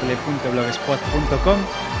delirioexecrable.blogspot.com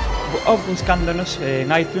o buscándonos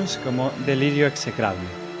en iTunes como Delirio Execrable.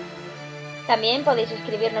 También podéis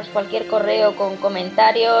escribirnos cualquier correo con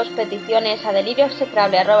comentarios, peticiones a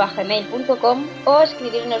delirioexecrable@gmail.com o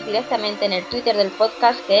escribirnos directamente en el Twitter del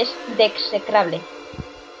podcast, que es Dexecrable.